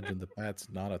 imagine the pets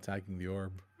not attacking the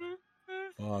orb.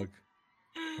 Fuck,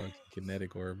 fucking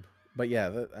kinetic orb. But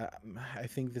yeah, I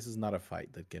think this is not a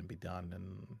fight that can be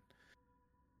done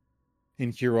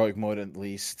in heroic mode at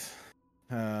least.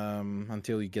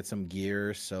 Until you get some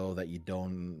gear so that you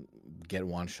don't get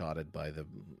one-shotted by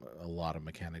a lot of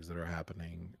mechanics that are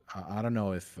happening. I don't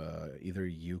know if either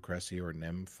you, Cressi, or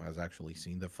Nymph has actually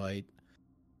seen the fight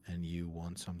and you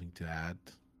want something to add.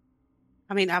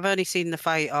 I mean, I've only seen the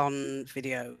fight on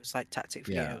videos, like tactic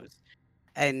Yeah. videos.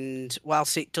 And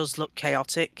whilst it does look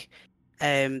chaotic,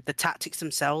 the tactics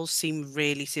themselves seem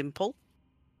really simple.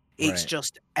 It's Right.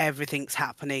 just everything's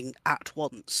happening at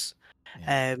once.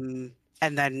 Yeah.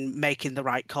 And then making the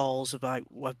right calls about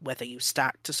whether you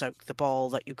stack to soak the ball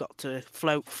that you've got to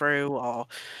float through, or,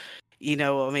 you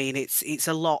know what I mean? It's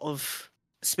a lot of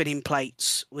spinning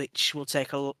plates, which will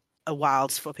take a while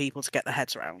for people to get their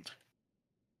heads around.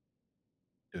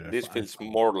 Dude, This feels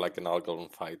more like an algorithm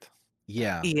fight.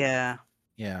 Yeah. Yeah.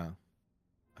 Yeah.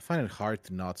 I find it hard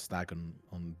to not stack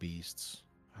on beasts.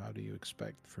 How do you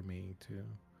expect for me to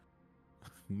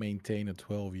maintain a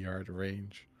 12-yard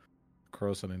range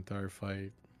across an entire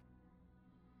fight?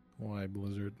 Why,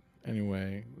 Blizzard?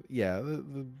 Anyway, yeah,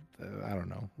 I don't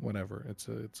know. Whatever. It's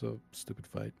a stupid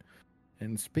fight.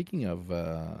 And speaking of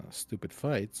stupid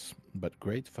fights, but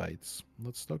great fights,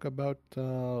 let's talk about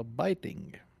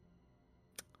biting.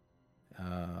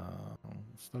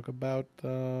 Let's talk about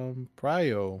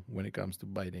Prio when it comes to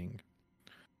biting.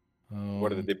 What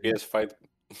the DPS fight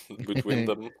between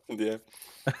them? Yeah.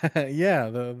 Yeah,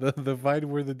 the fight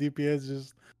where the DPS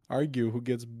just argue who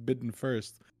gets bitten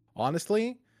first.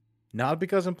 Honestly, not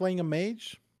because I'm playing a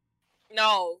mage.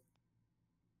 No.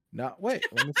 No, wait,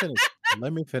 let me finish.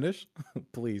 Let me finish,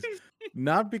 please.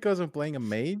 Not because I'm playing a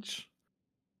mage,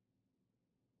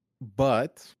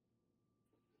 but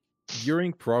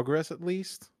during progress, at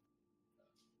least,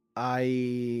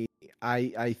 I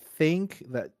think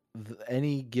that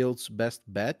any guild's best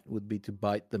bet would be to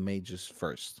bite the mages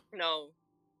first. No.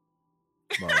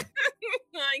 Well,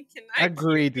 I can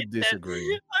agree to with that.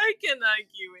 disagree. I can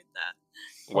argue with that.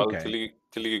 Well, Okay.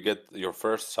 till you get your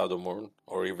first Shadow Moon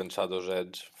or even Shadow's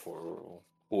Edge for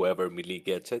whoever melee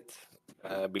gets it,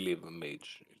 I believe a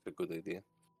mage is a good idea.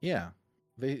 Yeah,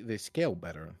 they scale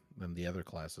better than the other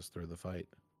classes through the fight,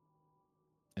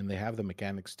 and they have the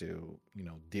mechanics to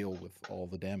deal with all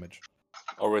the damage.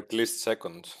 Or at least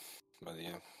second. But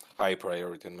yeah, high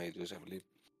priority on mages, I believe.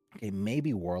 Okay,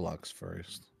 maybe warlocks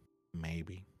first.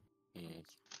 Maybe. Mm.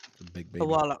 It's a big The baby.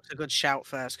 Warlock's a good shout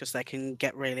first because they can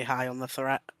get really high on the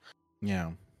threat.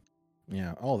 Yeah.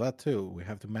 Yeah. Oh, that too. We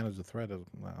have to manage the threat of.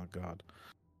 Oh God.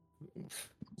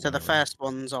 So the Whatever. first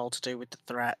one's all to do with the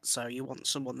threat. So you want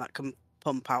someone that can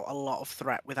pump out a lot of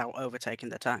threat without overtaking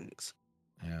the tanks.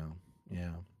 Yeah.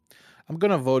 Yeah. I'm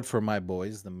gonna vote for my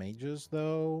boys, the mages.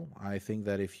 Though I think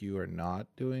that if you are not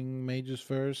doing mages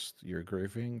first, you're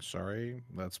griefing. Sorry,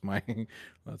 that's my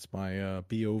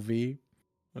POV.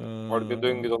 Are they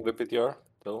doing it on the PTR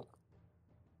though?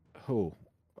 Who?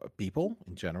 People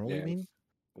in general? You Yeah. mean?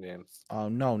 Yeah.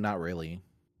 No, not really.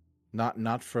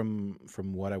 Not from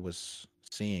what I was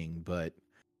seeing, but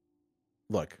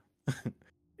look,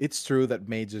 it's true that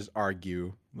mages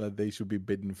argue that they should be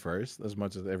bidden first as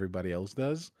much as everybody else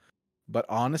does. But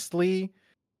honestly,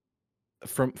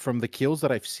 from the kills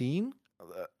that I've seen,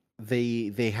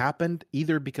 they happened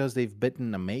either because they've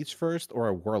bitten a mage first or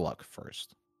a warlock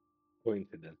first.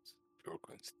 Coincidence. Pure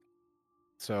coincidence.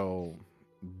 So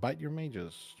bite your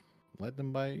mages. Let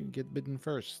them get bitten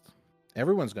first.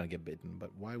 Everyone's gonna get bitten,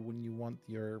 but why wouldn't you want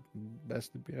your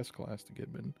best DPS class to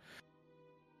get bitten?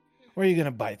 Or are you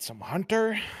gonna bite some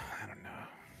hunter? I don't know.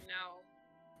 No.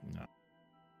 No.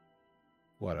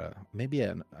 What maybe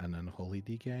an unholy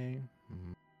DK?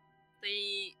 Mm,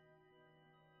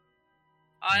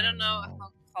 I don't know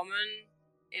how common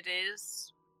it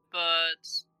is, but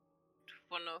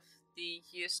one of the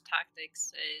used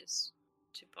tactics is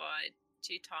to buy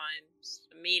 2 times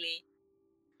the melee,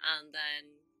 and then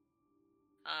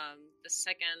the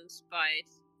second bite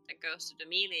that goes to the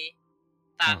melee,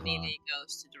 that melee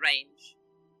goes to the range.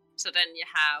 So then you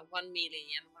have 1 melee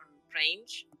and 1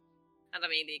 range, and the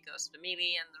melee goes to the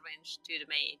melee and the range to the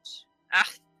mage.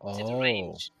 To the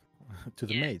range. To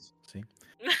the Yeah. mage. See?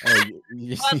 Oh,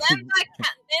 Well,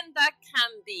 then that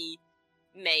can be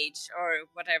mage or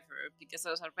whatever because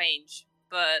those are range.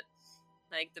 But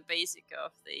like the basic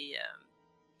of the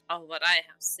of what I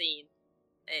have seen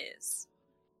is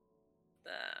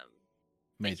the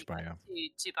Mage basically Briar.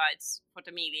 two bites for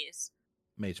the melees,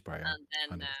 Mage Briar. and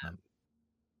then 100%.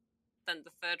 then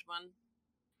the third one.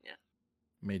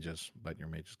 Mages. Bite your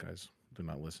mages, guys. Do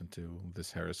not listen to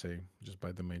this heresy. Just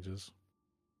bite the mages.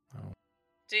 Oh.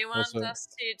 Do you want Also- us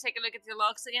to take a look at your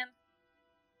logs again?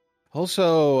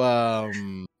 Also,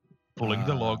 Pulling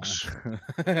the logs.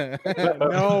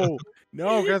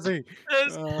 no, Cassie.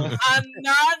 Those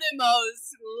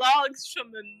anonymous logs from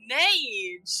a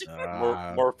mage.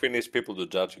 More Finnish people to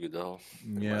judge you though.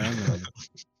 Yeah, I know.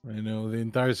 I know the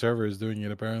entire server is doing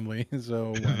it apparently,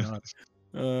 so why not?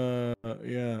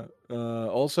 Yeah.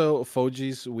 Also,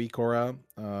 Foji's weak aura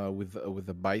with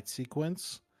the bite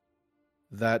sequence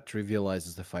that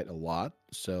trivializes the fight a lot.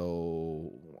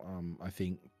 So I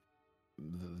think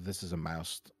this is a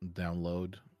must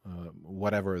download.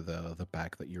 Whatever the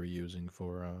pack that you're using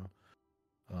for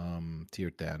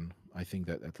tier 10, I think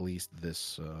that at least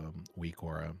this weak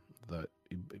aura that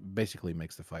basically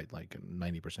makes the fight like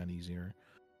 90% easier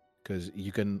because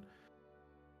you can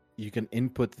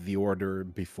input the order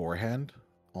beforehand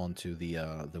onto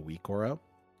the weak aura,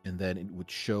 and then it would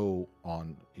show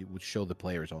the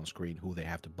players on screen who they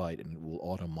have to bite, and it will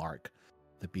auto mark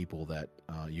the people that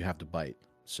you have to bite.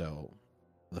 So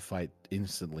the fight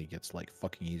instantly gets like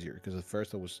fucking easier. Because at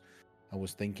first I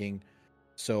was thinking,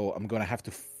 so I'm gonna have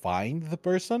to find the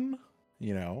person,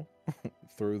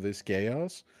 through this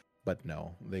chaos. But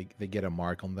no, they get a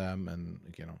mark on them, and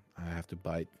I have to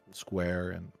bite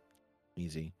square and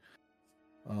easy.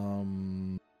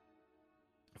 Fun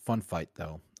fight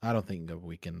though. I don't think that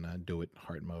we can do it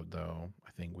hard mode though.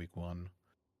 I think week 1.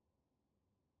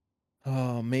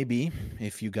 Maybe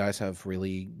if you guys have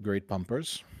really great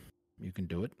pumpers, you can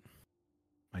do it.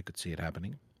 I could see it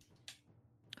happening.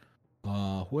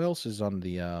 Who else is on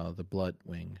the blood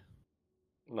wing?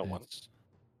 No one.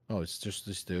 Oh, it's just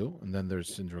these two, and then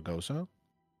there's Sindragosa.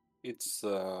 It's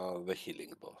the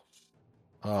healing boss.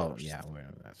 Oh first. yeah,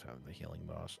 that's the healing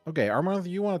boss. Okay, Armand,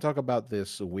 you want to talk about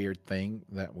this weird thing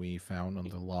that we found on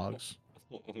the logs?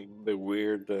 The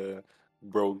weird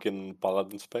broken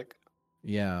paladin spec.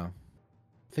 Yeah,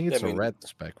 I think it's I a mean- red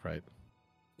spec, right?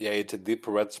 Yeah, it's a deep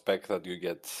red spec that you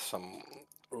get some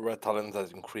red talent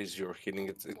that increase your healing.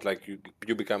 It's like you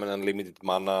become an unlimited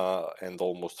mana and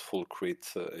almost full crit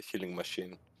healing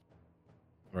machine.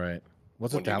 Right.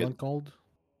 What's the When you get- talent called?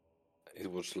 It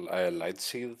was a light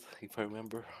seed, if I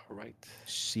remember right.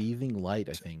 Seething light,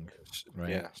 I think. Right.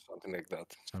 Yeah, something like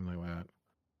that. Something like that.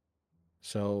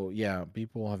 So yeah,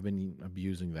 people have been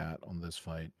abusing that on this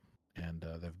fight, and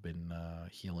they've been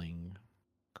healing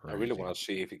I really want to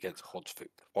see if it gets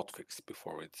hotfixed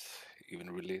before it's even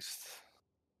released.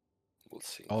 We'll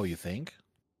see. Oh, you think?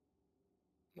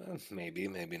 Maybe,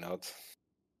 maybe not.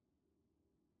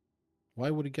 Why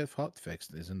would it get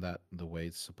hotfixed? Isn't that the way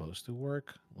it's supposed to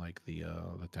work? Like the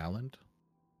talent?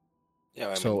 Yeah, I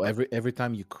mean, So every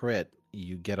time you crit,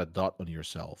 you get a dot on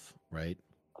yourself, right?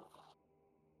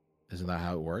 Isn't that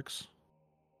how it works?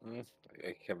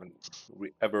 I haven't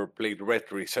ever played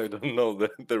Retri, so I don't know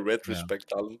the retrospect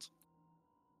talent.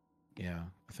 Yeah,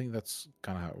 I think that's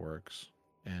kind of how it works.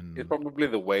 And It's probably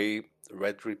the way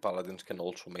Retri paladins can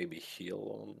also maybe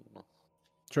heal on.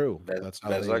 true, that's how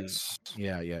they. Vezax.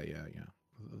 Yeah.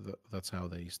 That's how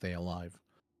they stay alive,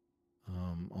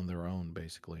 on their own,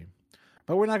 basically.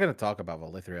 But we're not going to talk about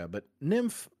Valithria. But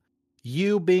Nymph,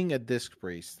 you being a disc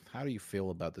priest, how do you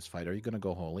feel about this fight? Are you going to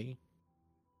go holy?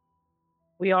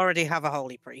 We already have a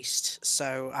holy priest,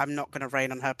 so I'm not going to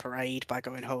rain on her parade by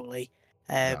going holy.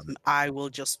 I will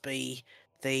just be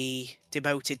the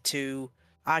demoted to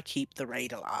I keep the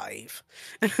raid alive.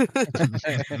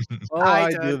 Oh, I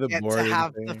I do don't the get to boarding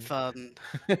have the thing. fun.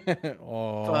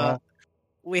 Oh, But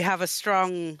we have a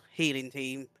strong healing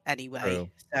team anyway, True.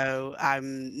 so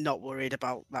I'm not worried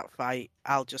about that fight.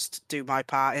 I'll just do my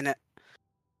part in it.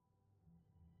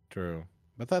 True.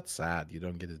 But that's sad. You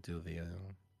don't get to do the.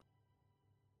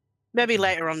 Maybe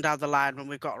later on down the line when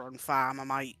we've got her on farm, I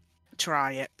might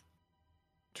try it.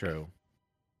 True.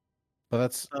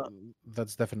 But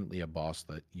that's definitely a boss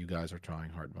that you guys are trying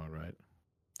hard mode, right?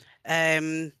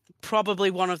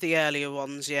 Probably one of the earlier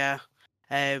ones, yeah.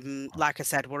 Like I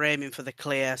said, we're aiming for the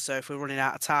clear, so if we're running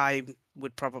out of time,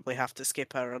 we'd probably have to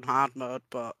skip her on hard mode,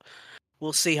 but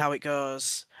we'll see how it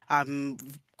goes. I'm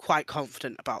quite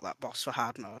confident about that boss for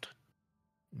hard mode.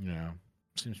 Yeah.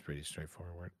 Seems pretty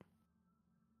straightforward.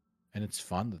 And it's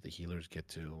fun that the healers get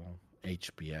to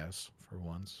HPS for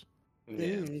once. Yeah,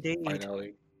 Indeed.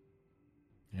 finally.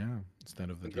 Yeah, instead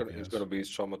of the DPS. It's gonna be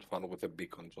so much fun with the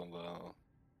beacons on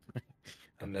the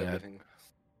and everything.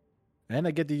 And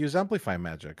I get to use Amplify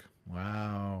Magic.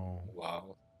 Wow.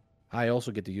 Wow. I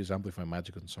also get to use Amplify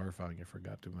Magic on Starfang. I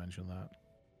forgot to mention that.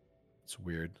 It's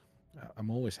weird. I'm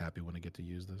always happy when I get to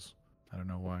use this. I don't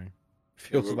know why.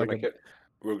 Feels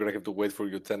we're gonna have to wait for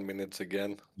you 10 minutes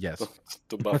again. Yes.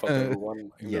 To buff up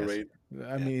everyone in the Yes. raid.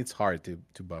 I mean, it's hard to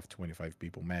buff 25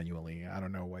 people manually. I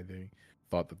don't know why they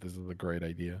thought that this was a great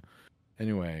idea.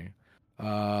 Anyway,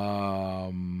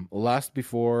 last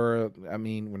before, I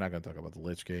mean, we're not gonna talk about the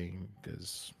Lich King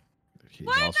because he's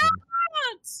Why awesome.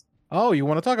 not? Oh, you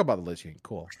want to talk about the Lich King?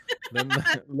 Cool. Then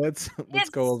let's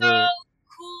go over. So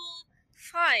cool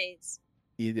fight.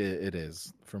 It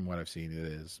is, from what I've seen, it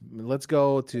is. Let's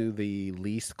go to the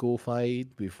least cool fight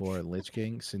before Lich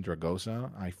King, Sindragosa.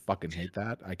 I fucking hate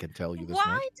that. I can tell you this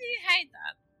Why much. do you hate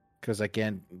that? Because I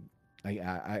can't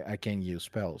use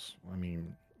spells. I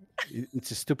mean, it's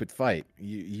a stupid fight.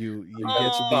 You get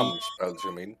to Some be spells,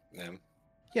 you mean? Yeah.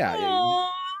 yeah.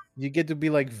 You get to be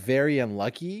like very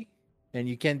unlucky, and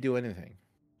you can't do anything.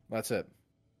 That's it.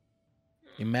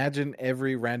 Imagine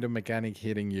every random mechanic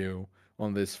hitting you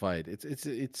on this fight.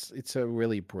 It's a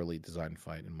really poorly designed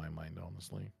fight in my mind,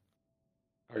 honestly.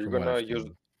 Are you From what gonna I've use?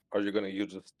 seen. Are you gonna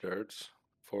use the stairs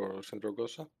for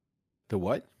Sindragosa? The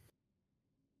what?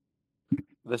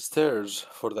 The stairs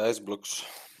for the ice blocks.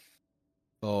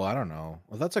 Oh, I don't know.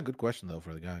 Well, that's a good question though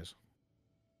for the guys.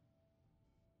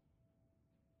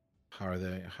 How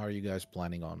are you guys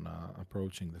planning on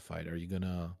approaching the fight? Are you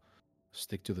gonna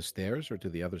stick to the stairs or to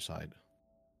the other side?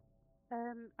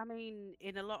 I mean,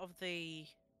 in a lot of the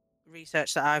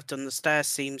research that I've done, the stairs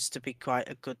seems to be quite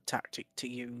a good tactic to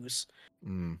use.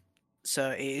 Mm.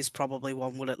 So it is probably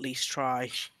one we'll at least try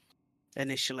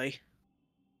initially.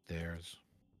 Stairs.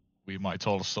 We might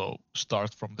also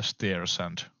start from the stairs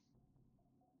and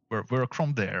work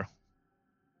from there.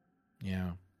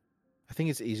 Yeah. I think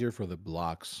it's easier for the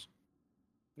blocks.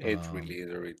 It's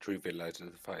really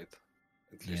trivializing the fight,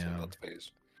 at least in that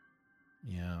phase.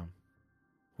 Yeah.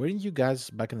 Weren't you guys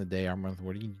back in the day, Armand?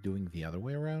 Were you doing the other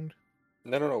way around?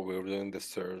 No. We were doing the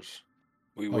stairs.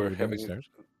 We you were were doing having the stairs?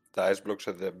 the ice blocks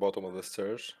at the bottom of the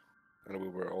stairs, and we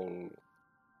were all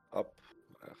up,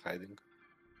 hiding.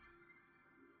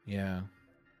 Yeah.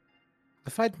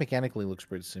 The fight mechanically looks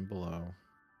pretty simple, though.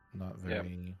 Not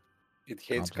very. It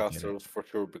hates complicated. casters for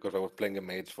sure because I was playing a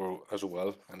mage as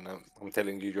well, and I'm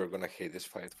telling you, you're gonna hate this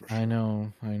fight for sure. I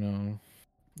know. I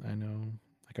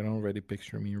can already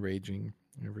picture me raging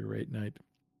every raid night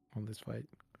on this fight.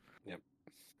 Yep.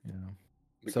 Yeah.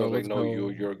 Because I know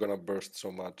you're gonna burst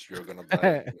so much, you're gonna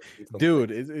die.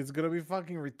 Dude, it's gonna be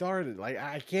fucking retarded. Like,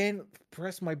 I can't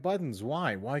press my buttons.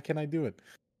 Why? Why can't I do it?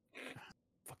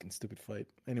 fucking stupid fight.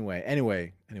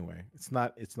 Anyway, it's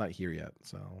not here yet,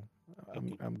 so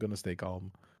I'm gonna stay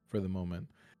calm for the moment.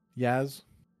 Yaz,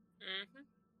 Hmm.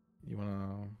 you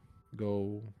wanna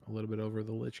go a little bit over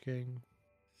the Lich King?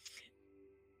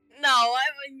 No, I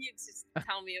want you to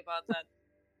tell me about that.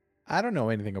 I don't know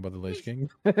anything about the Lich King.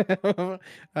 I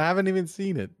haven't even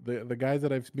seen it. The guys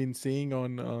that I've been seeing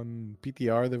on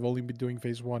PTR, they've only been doing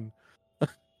phase 1.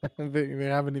 they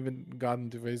haven't even gotten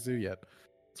to phase 2 yet.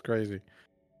 It's crazy.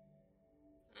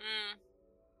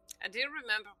 I do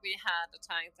remember we had a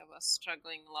tank that was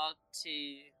struggling a lot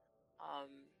to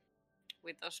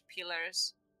with those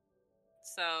pillars.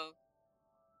 So,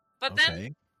 but then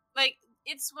Okay. like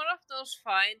it's one of those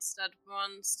fights that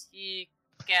once you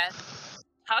get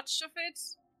touch of it,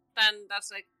 then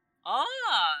that's like,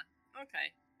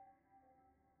 okay.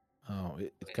 Oh,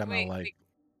 it's kind of We like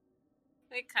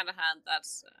we kind of had that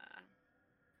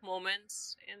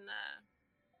moment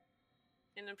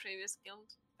in the previous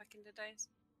guild back in the days.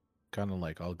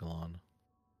 Algalon.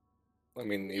 I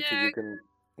mean, if Yeah. you can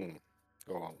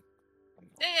go on.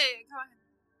 Yeah, go ahead.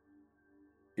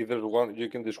 Either one, you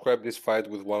can describe this fight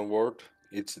with one word.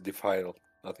 It's defile,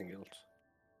 nothing else.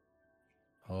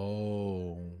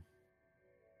 Oh,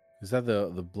 is that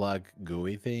the black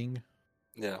gooey thing?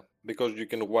 Yeah, because you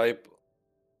can wipe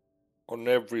on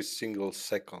every single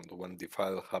second when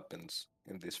defile happens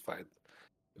in this fight.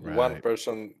 One Right.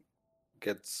 person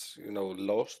gets,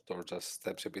 lost or just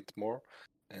steps a bit more,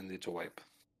 and it's a wipe.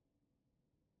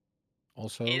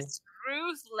 Also, It's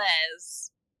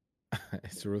ruthless.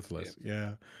 it's ruthless.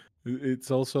 Yeah.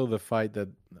 It's also the fight that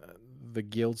the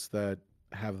guilds that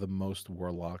have the most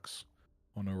warlocks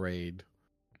on a raid.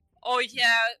 Oh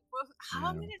yeah. Well, how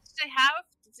Yeah. many did they have?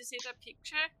 Did you see that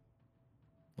picture?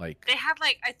 Like They had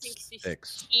like I think 15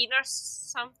 6. or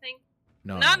something.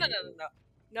 No. No.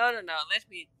 Let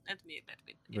me.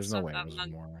 There's It's no not way that it was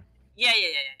long. more. Yeah.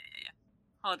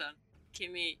 Hold on.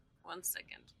 Give me 1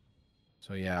 second.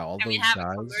 So yeah, all Can those we have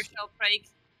guys. a commercial break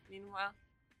meanwhile?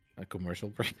 A commercial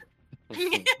break.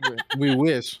 We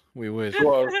wish. To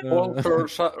our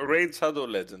sponsor, Raid Shadow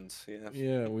Legends. Yeah.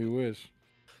 Yeah, we wish.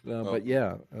 But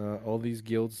yeah, all these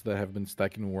guilds that have been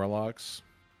stacking warlocks,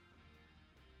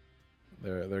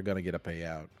 they're gonna get a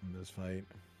payout in this fight.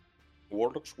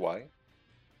 Warlocks, why?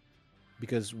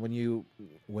 Because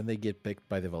when they get picked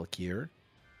by the Valkyr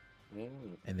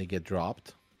and they get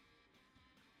dropped,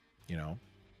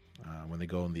 when they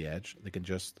go on the edge, they can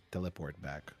just teleport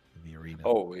back to the arena.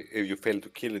 Oh, if you fail to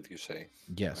kill it, you say.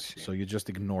 Yes, so you just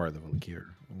ignore the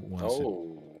Valkyr once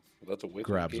that's a way it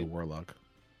grabs to a kill. warlock.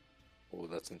 Oh,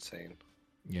 that's insane.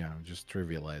 Yeah, just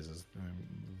trivializes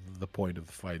the point of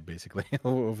the fight, basically,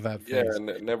 of that Yeah,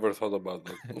 phase. never thought about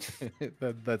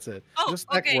that. That's it. Oh, Just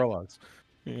stack okay. warlocks.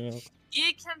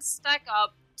 You can stack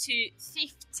up to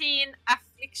 15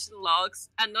 affliction logs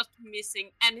and not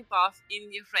missing any buff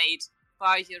in your raid,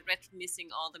 while you're red missing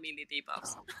all the melee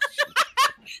debuffs.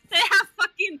 They have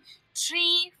fucking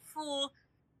 3 full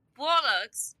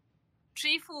warlocks,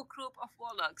 3 full group of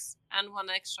warlocks, and 1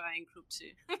 extra in group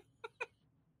 2.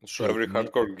 So every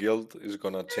hardcore guild is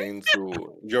gonna change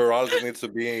to your alt needs to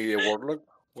be a warlock.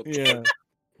 Yeah,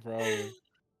 probably.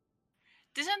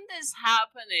 Didn't this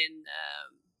happen in?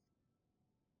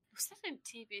 Was that in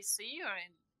TBC or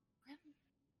in?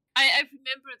 I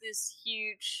remember this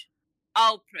huge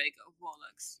outbreak of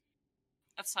warlocks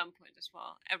at some point as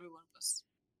well. Everyone was.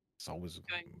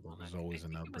 There's always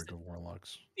an outbreak of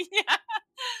warlocks. Yeah.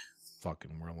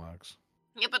 Fucking warlocks.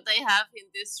 Yeah, but they have in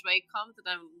this raid comp that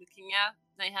I'm looking at,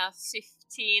 they have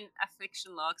 15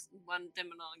 affliction logs and 1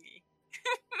 demonology.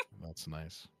 That's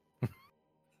nice.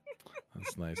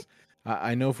 That's nice.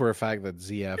 I know for a fact that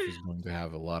ZF is going to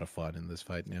have a lot of fun in this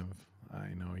fight, Nymph.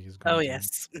 I know he's going to.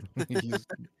 Yes.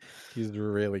 he's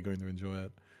really going to enjoy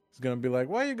it. He's going to be like,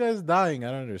 why are you guys dying?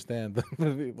 I don't understand.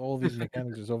 All these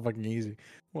mechanics are so fucking easy.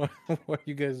 Why are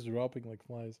you guys dropping like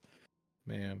flies?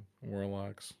 Man,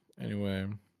 warlocks. Anyway,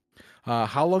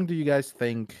 how long do you guys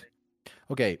think...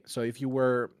 Okay, so if you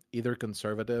were either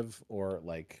conservative or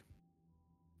like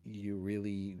you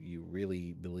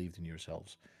really believed in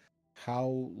yourselves,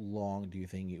 how long do you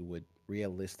think it would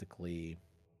realistically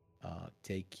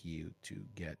take you to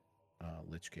get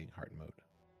Lich King hard mode?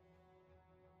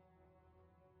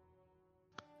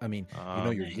 I mean,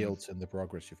 your guilds and the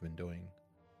progress you've been doing.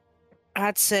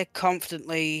 I'd say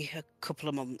confidently a couple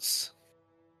of months.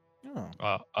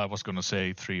 Oh, I was gonna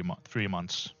say 3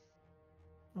 months.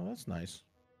 Oh, that's nice.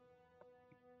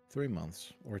 3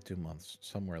 months or 2 months,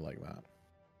 somewhere like that.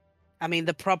 I mean,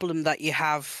 the problem that you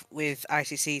have with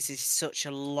ICCs is such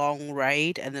a long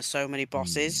raid and there's so many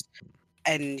bosses,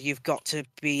 and you've got to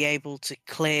be able to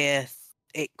clear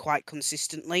it quite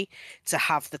consistently to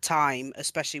have the time,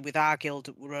 especially with our guild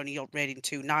that we're only raiding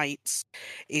 2 nights,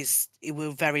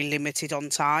 we're very limited on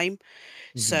time.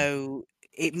 So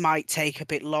it might take a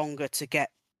bit longer to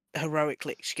get heroic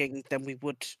Lich King than we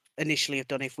would initially have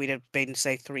done if we'd have been,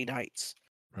 say, 3 nights.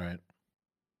 Right.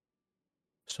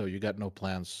 So you got no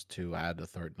plans to add a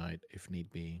third night if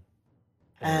need be,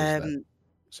 or is that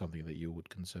something that you would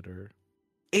consider?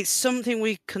 It's something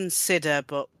we consider,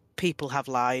 but people have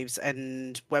lives,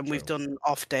 and when we've True. done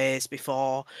off days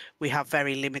before, we have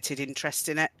very limited interest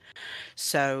in it.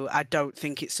 So I don't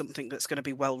think it's something that's going to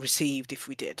be well received if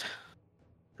we did.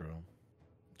 True.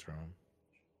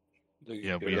 Do you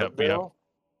Yeah, hear that, Daryl?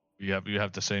 we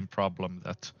have the same problem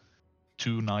that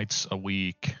 2 nights a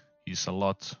week is a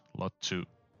lot to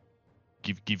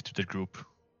give to the group.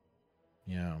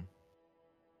 Yeah.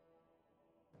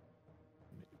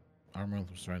 Armand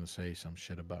was trying to say some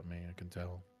shit about me, I can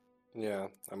tell. Yeah,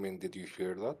 I mean, did you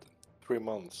hear that? 3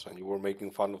 months, and you were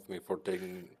making fun of me for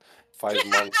taking 5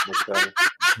 months back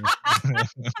then.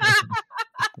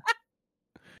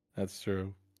 That's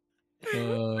true.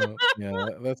 Yeah,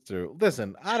 that's true.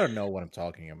 Listen, I don't know what I'm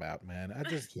talking about, man. I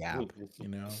just yap, you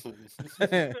know.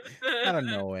 I don't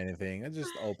know anything. I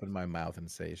just open my mouth and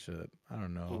say shit. I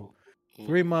don't know.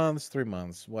 3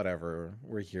 months, whatever.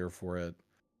 We're here for it.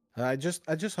 I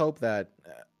just hope that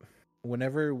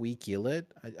whenever we kill it,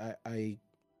 I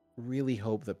really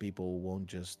hope that people won't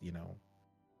just,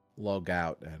 log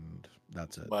out and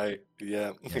that's it.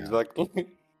 Yeah, exactly.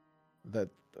 That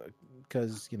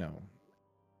because,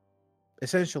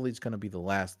 essentially it's going to be the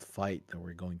last fight that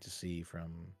we're going to see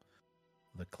from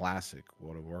the classic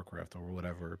World of Warcraft, or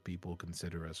whatever people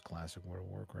consider as classic World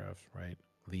of Warcraft, right?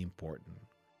 The important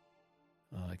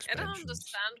I expansions. don't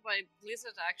understand why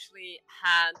Blizzard actually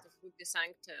had the Fuji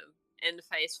Sanctum in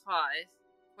Phase 5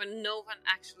 when no one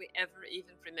actually ever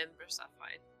even remembers that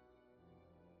fight.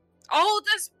 Oh,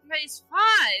 that's Phase 5!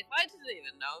 I didn't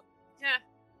even know. Yeah.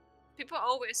 People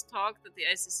always talk that the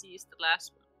ICC is the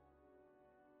last one.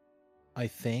 I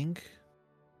think,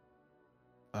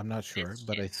 I'm not sure,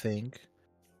 but I think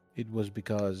it was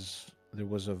because there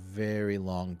was a very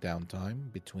long downtime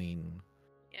between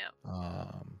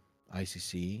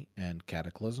ICC and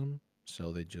Cataclysm,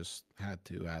 so they just had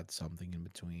to add something in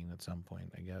between at some point,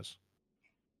 I guess.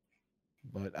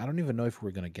 But I don't even know if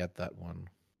we're gonna get that one.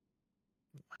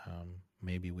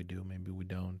 Maybe we do, maybe we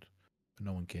don't. But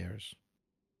no one cares.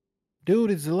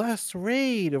 Dude, it's the last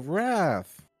raid of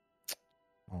Wrath.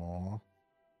 Aw.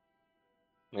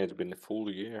 It's been a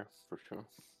full year for sure.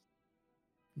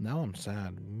 Now I'm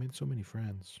sad. We made so many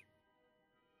friends.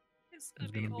 It's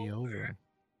gonna be over.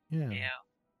 Yeah.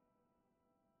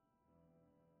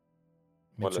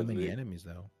 Made so many enemies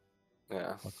though.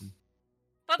 Yeah.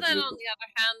 But then on the other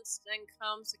hand, then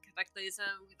comes the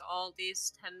Cataclysm with all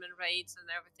these 10-man raids and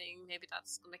everything. Maybe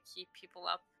that's gonna keep people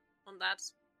up on that.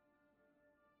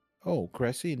 Oh,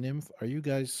 Cressi, Nymph, are you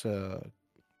guys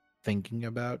thinking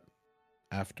about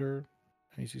after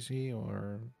ICC,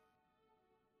 or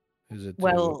is it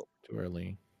too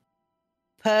early?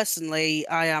 Personally,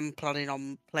 I am planning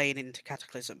on playing into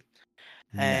Cataclysm.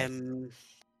 Nice.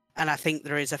 And I think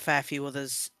there is a fair few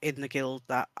others in the guild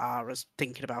that are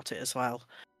thinking about it as well.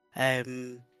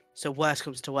 So worst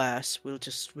comes to worst, we'll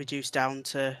just reduce down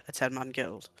to a 10-man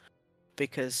guild,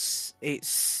 because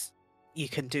you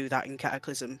can do that in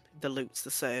Cataclysm. The loot's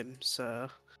the same. So,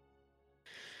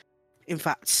 in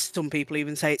fact, some people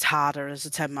even say it's harder as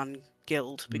a 10-man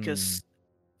guild because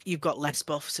you've got less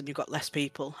buffs and you've got less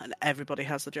people, and everybody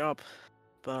has the job.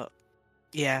 But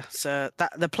yeah, so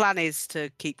the plan is to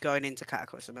keep going into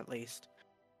Cataclysm at least.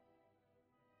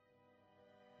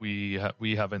 We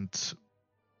haven't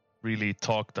really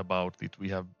talked about it. We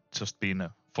have just been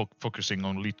focusing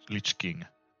on Lich King,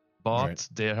 but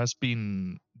there has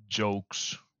been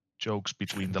jokes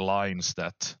between the lines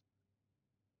that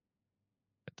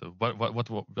what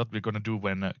we're gonna do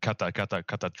when kata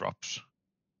drops.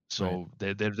 So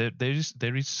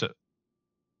there is a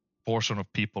portion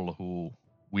of people who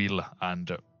will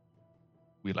and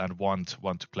want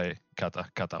to play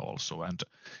kata also, and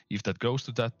if that goes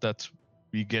to that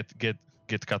we get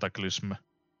Cataclysm,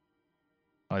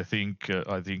 I think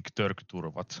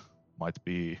Törkyturvat might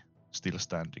be still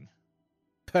standing.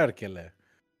 Perkele.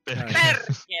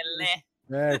 Perkele.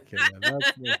 Perkele.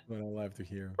 That's what I love to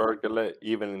hear. Perkele,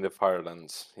 even in the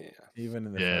Firelands. Yeah. Even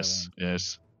in the Firelands.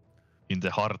 Yes. In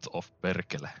the heart of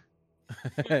Perkele.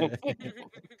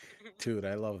 Dude,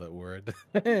 I love that word.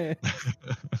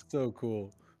 So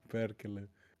cool. Perkele.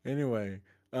 Anyway,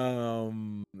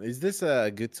 is this a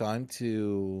good time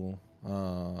to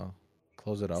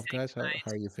close it off, guys? How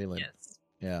are you feeling? Yes.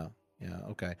 Yeah. Yeah,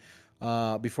 okay.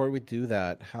 Before we do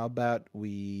that, how about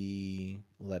we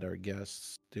let our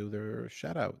guests do their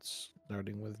shout outs,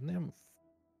 starting with Nymph.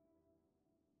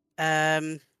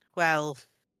 Well,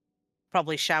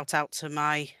 probably shout out to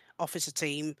my officer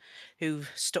team who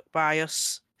stuck by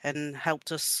us and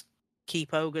helped us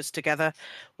keep ogres together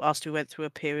whilst we went through a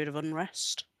period of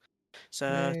unrest.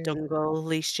 So Yay. Dungle,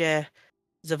 Liesje,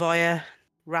 Zavoya,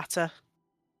 Rata.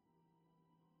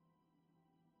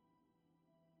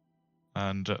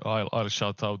 And I'll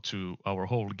shout out to our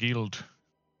whole guild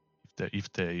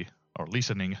if they are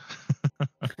listening.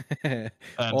 And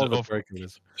All the of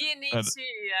Dracula's. You need And- to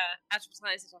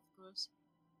advertise it, of course.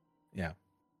 Yeah.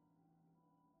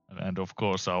 and of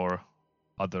course our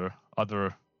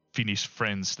other Finnish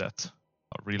friends that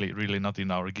are really not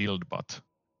in our guild but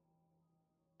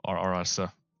are as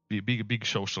a big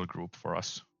social group for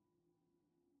us.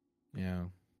 Yeah.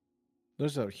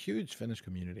 There's a huge Finnish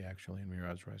community actually in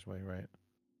Mirage Raceway, right?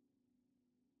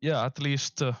 Yeah, at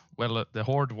least the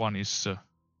Horde one is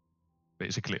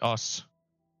basically us,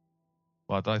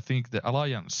 but I think the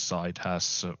Alliance side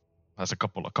has a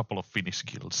couple of Finnish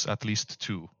guilds, at least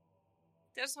two.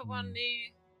 There's a one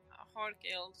new Horde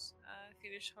Guild,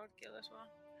 Finnish Horde Guild as well.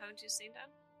 Haven't you seen that?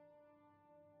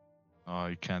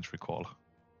 I can't recall.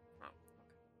 Oh, okay.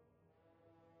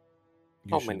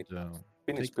 You How should, many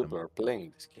Finnish take them. people are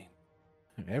playing this game?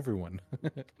 Everyone.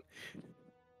 It's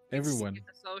Everyone. the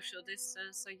social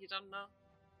distance, so you don't know.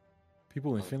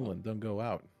 People in Mhm. Finland don't go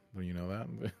out. Do you know that?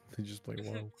 They just play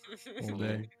WoW all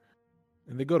day.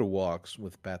 And they go to walks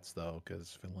with pets though,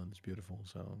 because Finland is beautiful.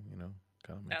 So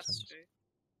kind of makes That's sense. true.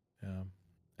 Yeah.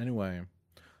 Anyway,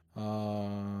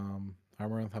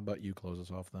 Amaranth, how about you close us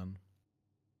off then?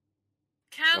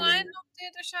 Can I I mean- not do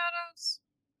the shoutouts?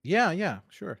 Yeah,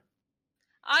 sure.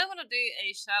 I want to do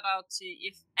a shout out to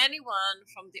if anyone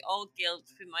from the old guild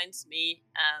reminds me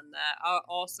and our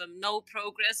awesome no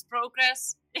progress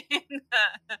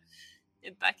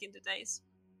in back in the days.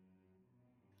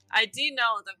 I do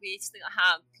know that we still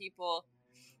have people.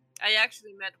 I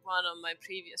actually met one on my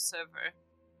previous server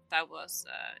that was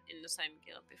in the same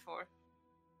guild before.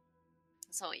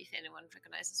 So if anyone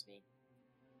recognizes me,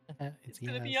 it's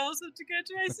gonna be awesome to go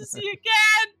to ICC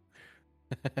again.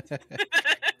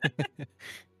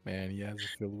 Man, Yaz is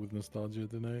filled with nostalgia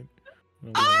tonight.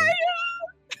 I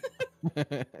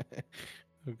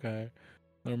Okay.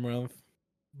 Amaranth.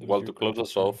 Well, to close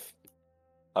us off,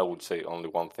 I would say only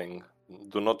one thing.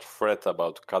 Do not fret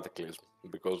about Cataclysm,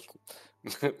 because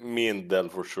me and Del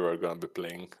for sure are gonna be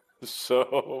playing.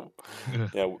 So,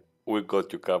 yeah, we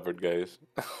got you covered, guys.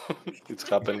 It's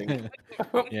happening.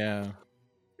 Yeah.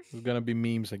 There's gonna be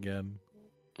memes again.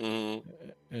 Mhm.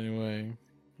 Anyway,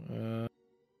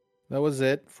 that was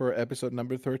it for episode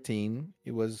number 13.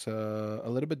 It was a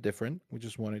little bit different. We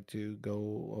just wanted to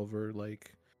go over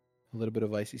like a little bit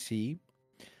of ICC.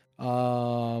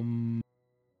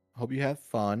 Hope you had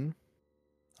fun.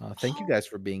 Thank you guys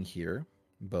for being here,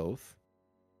 both.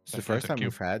 It's the first Thank time you.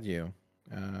 we've had you.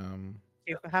 Thank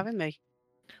you for having me.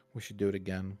 We should do it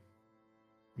again.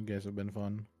 You guys have been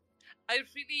fun. I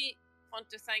really want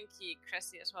to thank you,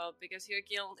 Cressi, as well, because your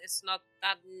guild is not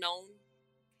that known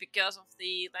because of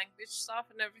the language stuff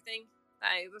and everything.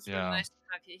 It was really Yeah. nice to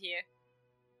have you here.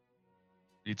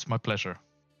 It's my pleasure.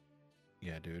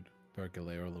 Yeah, dude.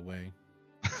 Percolate all the way.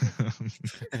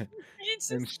 You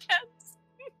just And- can't.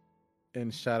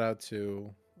 And shout out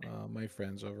to my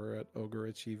friends over at Ogre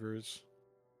Achievers.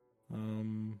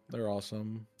 They're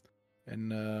awesome.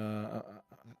 And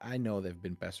I know they've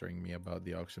been pestering me about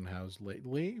the auction house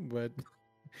lately, but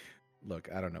look,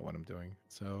 I don't know what I'm doing.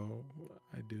 So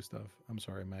I do stuff. I'm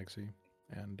sorry, Maxi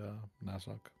and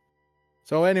Nasok.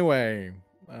 So anyway,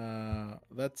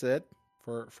 that's it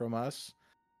from us.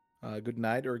 Good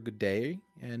night or good day,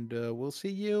 and we'll see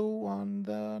you on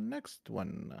the next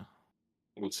one.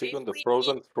 We'll see you on the Did we-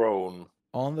 Frozen Throne.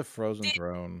 On the Frozen Did-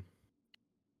 Throne.